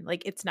is done.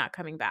 Like it's not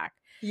coming back.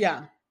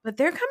 Yeah. But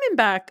they're coming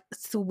back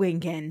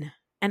swinging.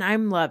 And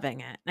I'm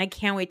loving it. I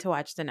can't wait to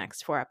watch the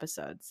next 4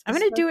 episodes. I'm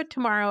going to do it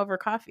tomorrow over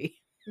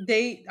coffee.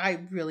 I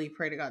really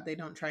pray to God they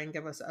don't try and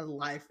give us a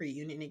live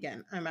reunion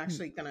again. I'm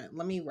actually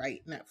let me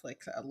write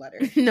Netflix a letter.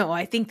 No,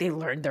 I think they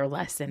learned their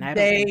lesson.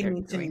 They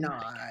did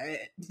not.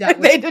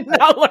 They did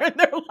not learn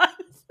their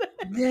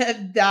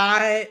lesson.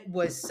 That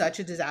was such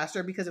a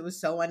disaster because it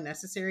was so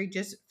unnecessary.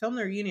 Just film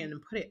the reunion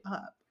and put it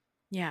up.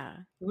 Yeah.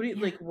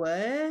 Like what?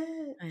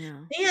 I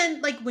know.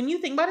 And like when you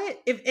think about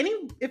it,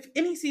 if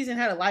any season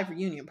had a live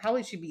reunion,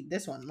 probably should be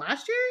this one.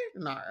 Last year,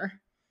 nah.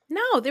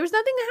 No, there was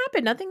nothing that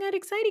happened. Nothing that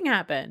exciting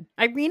happened.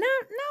 Irina,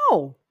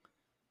 no.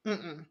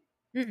 Mm-mm.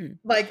 Mm-mm.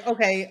 Like,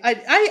 okay,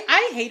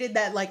 I hated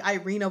that, like,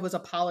 Irina was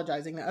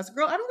apologizing to us.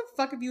 Girl, I don't give a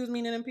fuck if you was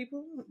meaning to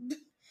people.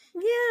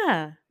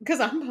 Yeah.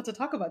 Because I'm about to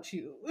talk about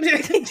you.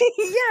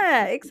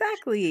 Yeah,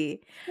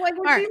 exactly. Like,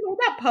 when All she right. made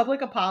that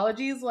public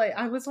apologies, like,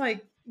 I was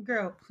like,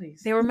 girl,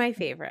 please. They were my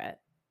favorite.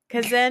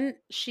 Because then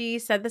she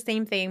said the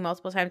same thing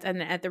multiple times. And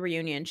then at the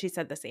reunion, she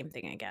said the same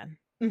thing again.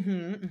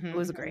 It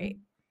was great.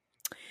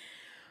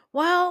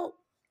 Well,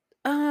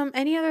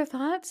 any other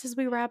thoughts as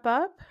we wrap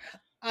up?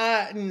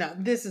 No,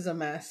 this is a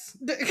mess.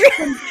 In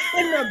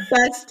the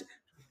best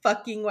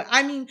fucking way.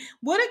 I mean,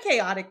 what a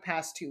chaotic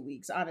past 2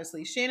 weeks,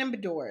 honestly. Shannon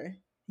Bedore.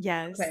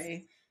 Yes.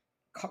 Okay.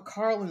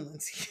 Carl and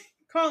Lindsay.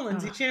 Carl and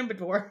Lindsay, Ugh. Shannon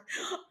Bedore.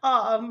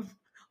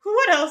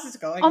 What else is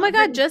going Oh on? my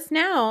God, just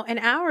now, an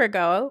hour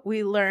ago,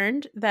 we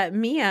learned that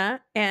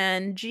Mia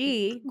and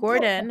G.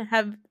 Gordon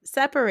have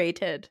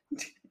separated.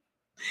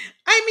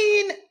 I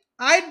mean,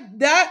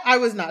 I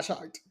was not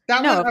shocked. I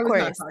was not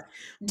course. shocked.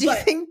 Do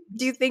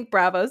you think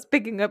Bravo's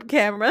picking up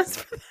cameras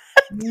for that?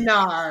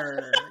 No.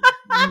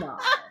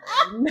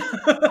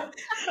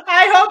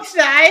 I hope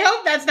so. I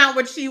hope that's not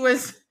what she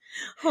was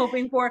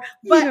hoping for.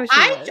 But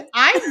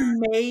I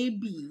may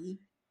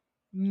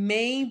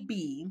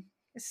be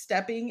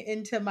stepping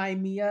into my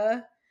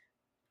Mia.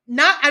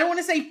 I don't want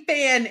to say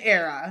fan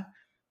era,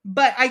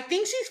 but I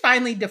think she's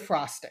finally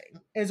defrosting.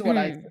 Is what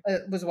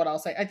what I'll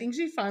say. I think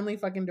she's finally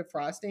fucking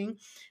defrosting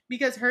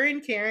because her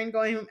and Karen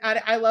going at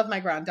it. I love my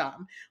grand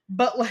dame,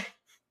 but like,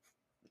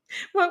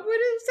 what would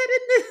have said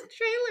in the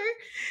trailer?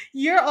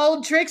 Your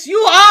old tricks. You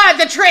are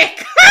the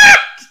trick.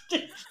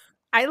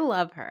 I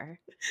love her.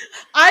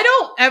 I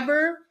don't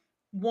ever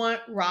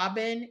want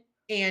Robin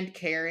and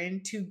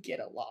Karen to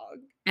get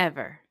along.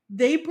 Ever.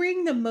 They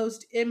bring the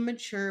most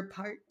immature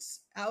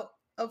parts out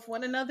of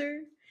one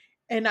another,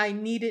 and I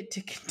need it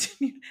to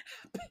continue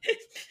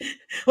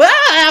to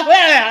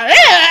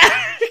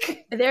happen.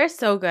 They're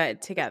so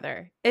good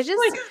together. It's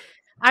just, like,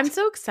 I'm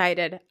so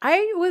excited.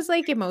 I was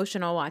like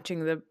emotional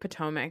watching the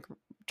Potomac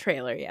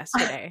trailer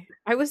yesterday.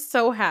 I was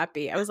so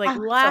happy. I was like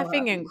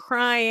laughing and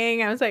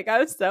crying. I was like, I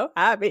was so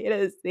happy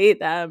to see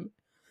them.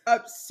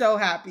 I'm so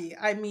happy.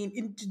 I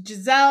mean,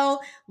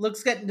 Giselle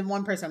looks good. The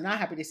one person I'm not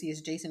happy to see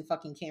is Jason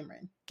fucking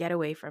Cameron. Get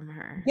away from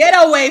her. Get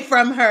away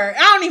from her. I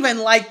don't even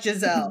like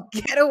Giselle.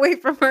 Get away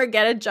from her.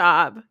 Get a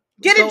job.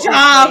 Get a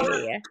job.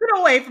 Get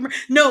away from her.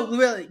 No,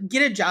 really,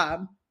 get a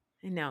job.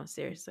 No,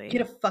 seriously.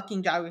 Get a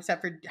fucking job,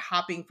 except for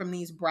hopping from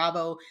these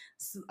Bravo,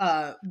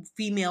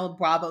 female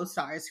Bravo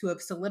stars who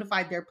have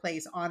solidified their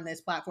place on this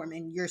platform,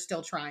 and you're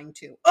still trying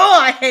to. Oh,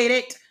 I hate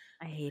it.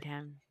 I hate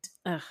him.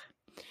 Ugh.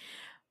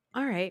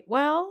 All right.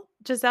 Well,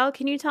 Giselle,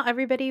 can you tell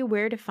everybody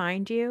where to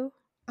find you?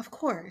 Of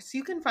course.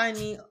 You can find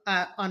me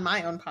on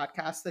my own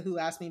podcast, the Who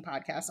Asked Me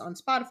podcast, on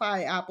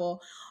Spotify,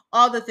 Apple,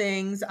 all the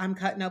things. I'm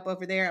cutting up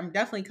over there. I'm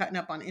definitely cutting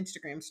up on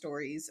Instagram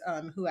stories,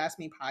 Who Asked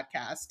Me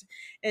podcast.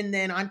 And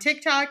then on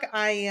TikTok,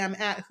 I am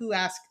at Who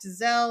Asked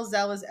Zelle.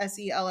 Zelle is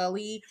Selle. And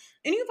you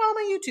can follow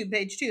my YouTube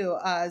page too.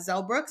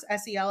 Zelle Brooks,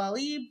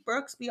 Selle,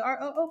 Brooks,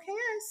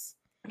 Brooks.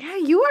 Yeah,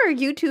 you are a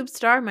YouTube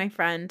star, my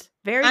friend.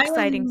 Very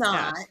exciting stuff.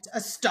 I'm not a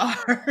star.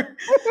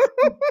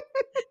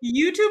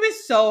 YouTube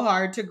is so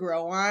hard to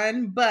grow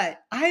on, but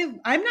I'm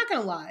not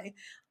gonna lie.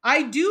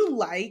 I do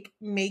like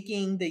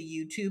making the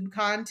YouTube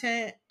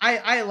content.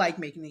 I like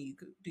making the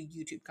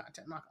YouTube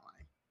content. I'm not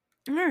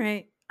gonna lie. All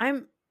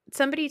right.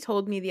 Somebody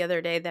told me the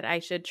other day that I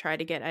should try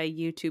to get a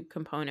YouTube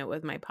component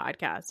with my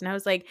podcast, and I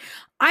was like,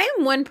 I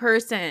am one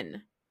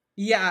person.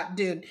 Yeah,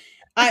 dude.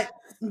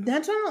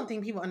 That's what I don't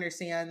think people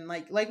understand.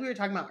 Like we were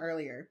talking about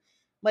earlier.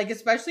 Like,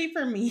 especially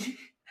for me,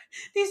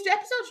 these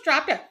episodes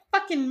dropped at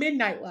fucking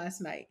midnight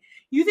last night.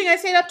 You think I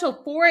stayed up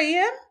till 4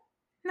 a.m.?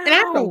 No. And I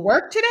have to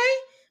work today?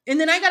 And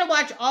then I gotta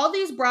watch all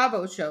these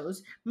Bravo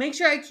shows, make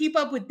sure I keep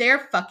up with their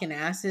fucking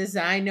asses.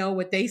 I know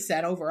what they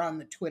said over on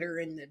the Twitter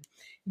and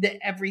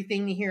the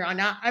everything here on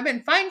out. I've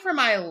been fighting for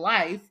my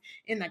life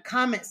in the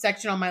comment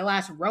section on my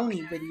last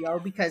Roni video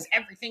because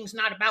everything's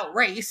not about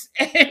race.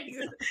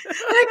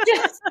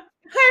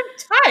 I'm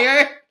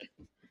tired.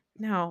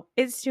 No,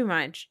 it's too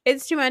much.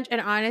 It's too much.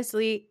 And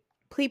honestly,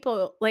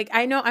 people, like,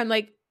 I know I'm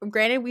like,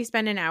 granted, we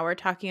spend an hour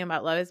talking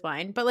about Love is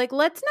Blind, but like,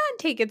 let's not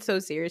take it so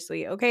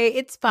seriously. Okay.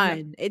 It's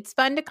fun. Yeah. It's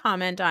fun to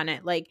comment on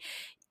it. Like,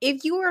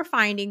 if you are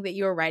finding that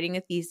you're writing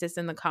a thesis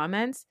in the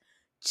comments,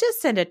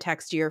 just send a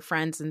text to your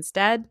friends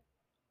instead.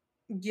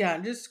 Yeah,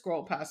 just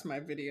scroll past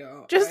my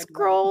video. Just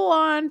scroll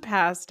on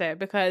past it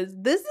because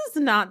this is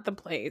not the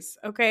place,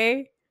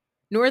 okay?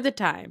 Nor the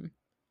time.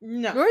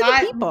 No. Nor the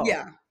people.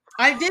 Yeah.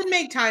 I did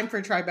make time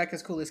for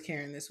Tribeca's Coolest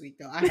Karen this week,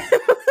 though.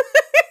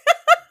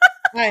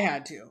 I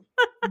had to.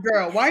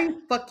 Girl, why are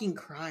you fucking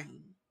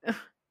crying?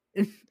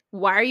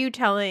 Why are you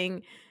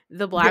telling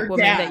the black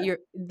woman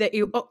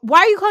why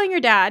are you calling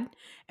your dad?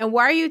 And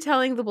why are you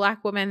telling the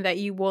black woman that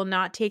you will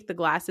not take the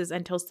glasses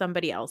until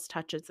somebody else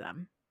touches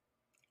them?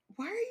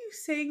 Why are you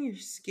saying you're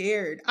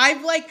scared?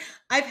 I've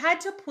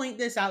had to point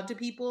this out to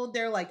people.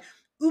 They're like,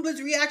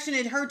 Uba's reaction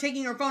to her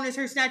taking her phone is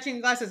her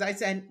snatching glasses. I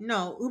said,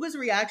 no, Uba's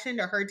reaction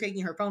to her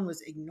taking her phone was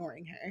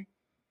ignoring her.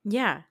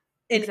 Yeah.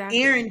 And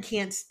Exactly. Erin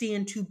can't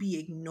stand to be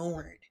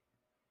ignored.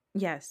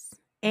 Yes.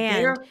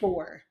 And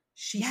therefore,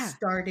 she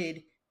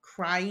started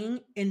crying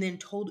and then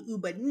told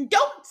Uba,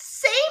 don't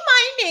say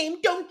my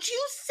name. Don't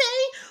you say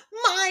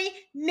my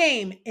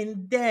name.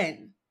 And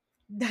then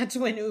that's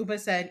when Uba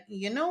said,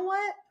 you know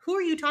what? Who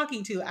are you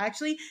talking to?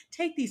 Actually,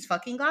 take these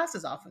fucking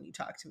glasses off when you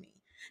talk to me.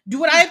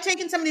 Would I have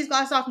taken some of these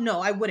glasses off? No,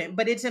 I wouldn't.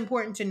 But it's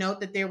important to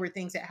note that there were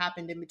things that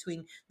happened in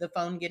between the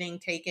phone getting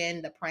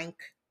taken, the prank,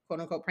 quote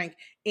unquote prank,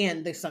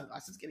 and the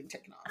sunglasses getting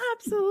taken off.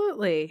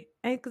 Absolutely.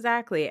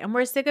 Exactly. And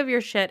we're sick of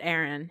your shit,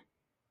 Erin.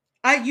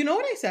 You know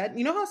what I said?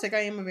 You know how sick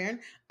I am of Erin?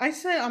 I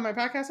said on my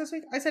podcast this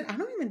week, I said, I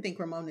don't even think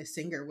Ramona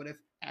Singer would have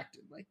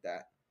acted like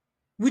that.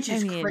 Which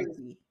is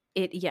crazy.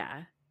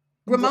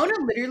 Ramona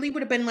literally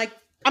would have been like,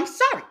 I'm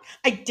sorry.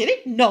 I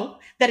didn't know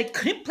that I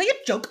couldn't play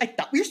a joke. I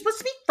thought we were supposed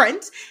to be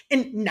friends.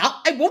 And now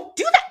I won't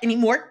do that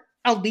anymore.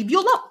 I'll leave you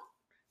alone.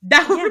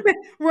 That would have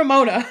been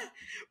Ramona.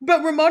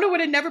 But Ramona would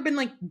have never been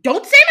like,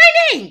 don't say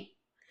my name.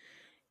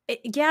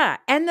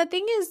 And the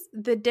thing is,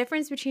 the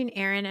difference between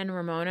Erin and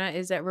Ramona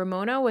is that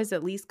Ramona was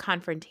at least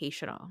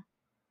confrontational.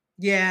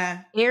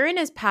 Yeah. Erin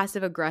is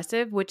passive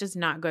aggressive, which is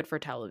not good for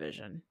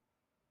television.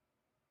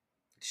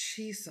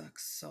 She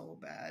sucks so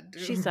bad,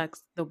 dude. She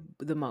sucks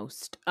the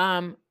most.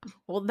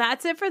 Well,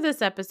 that's it for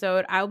this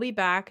episode. I'll be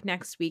back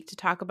next week to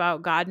talk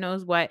about God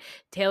knows what.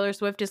 Taylor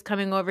Swift is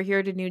coming over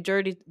here to New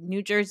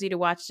Jersey to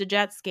watch the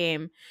Jets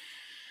game.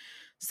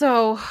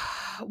 So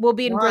we'll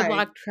be in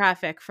gridlock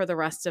traffic for the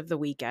rest of the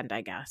weekend,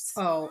 I guess.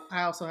 Oh,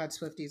 I also had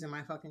Swifties in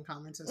my fucking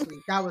comments this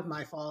week. That was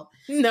my fault.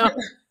 No.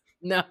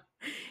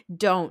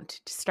 Don't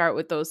start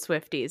with those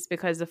Swifties,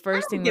 because the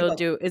first thing they'll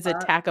do is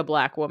attack a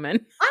black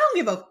woman. I don't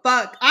give a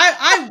fuck.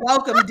 I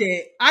welcomed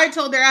it. I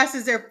told their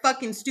asses they're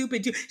fucking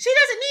stupid too. She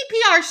doesn't need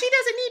PR. She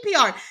doesn't need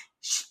PR.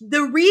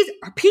 The reason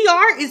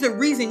PR is the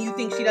reason you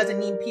think she doesn't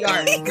need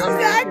PR.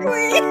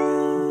 Exactly.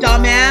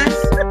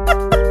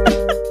 Dumbass.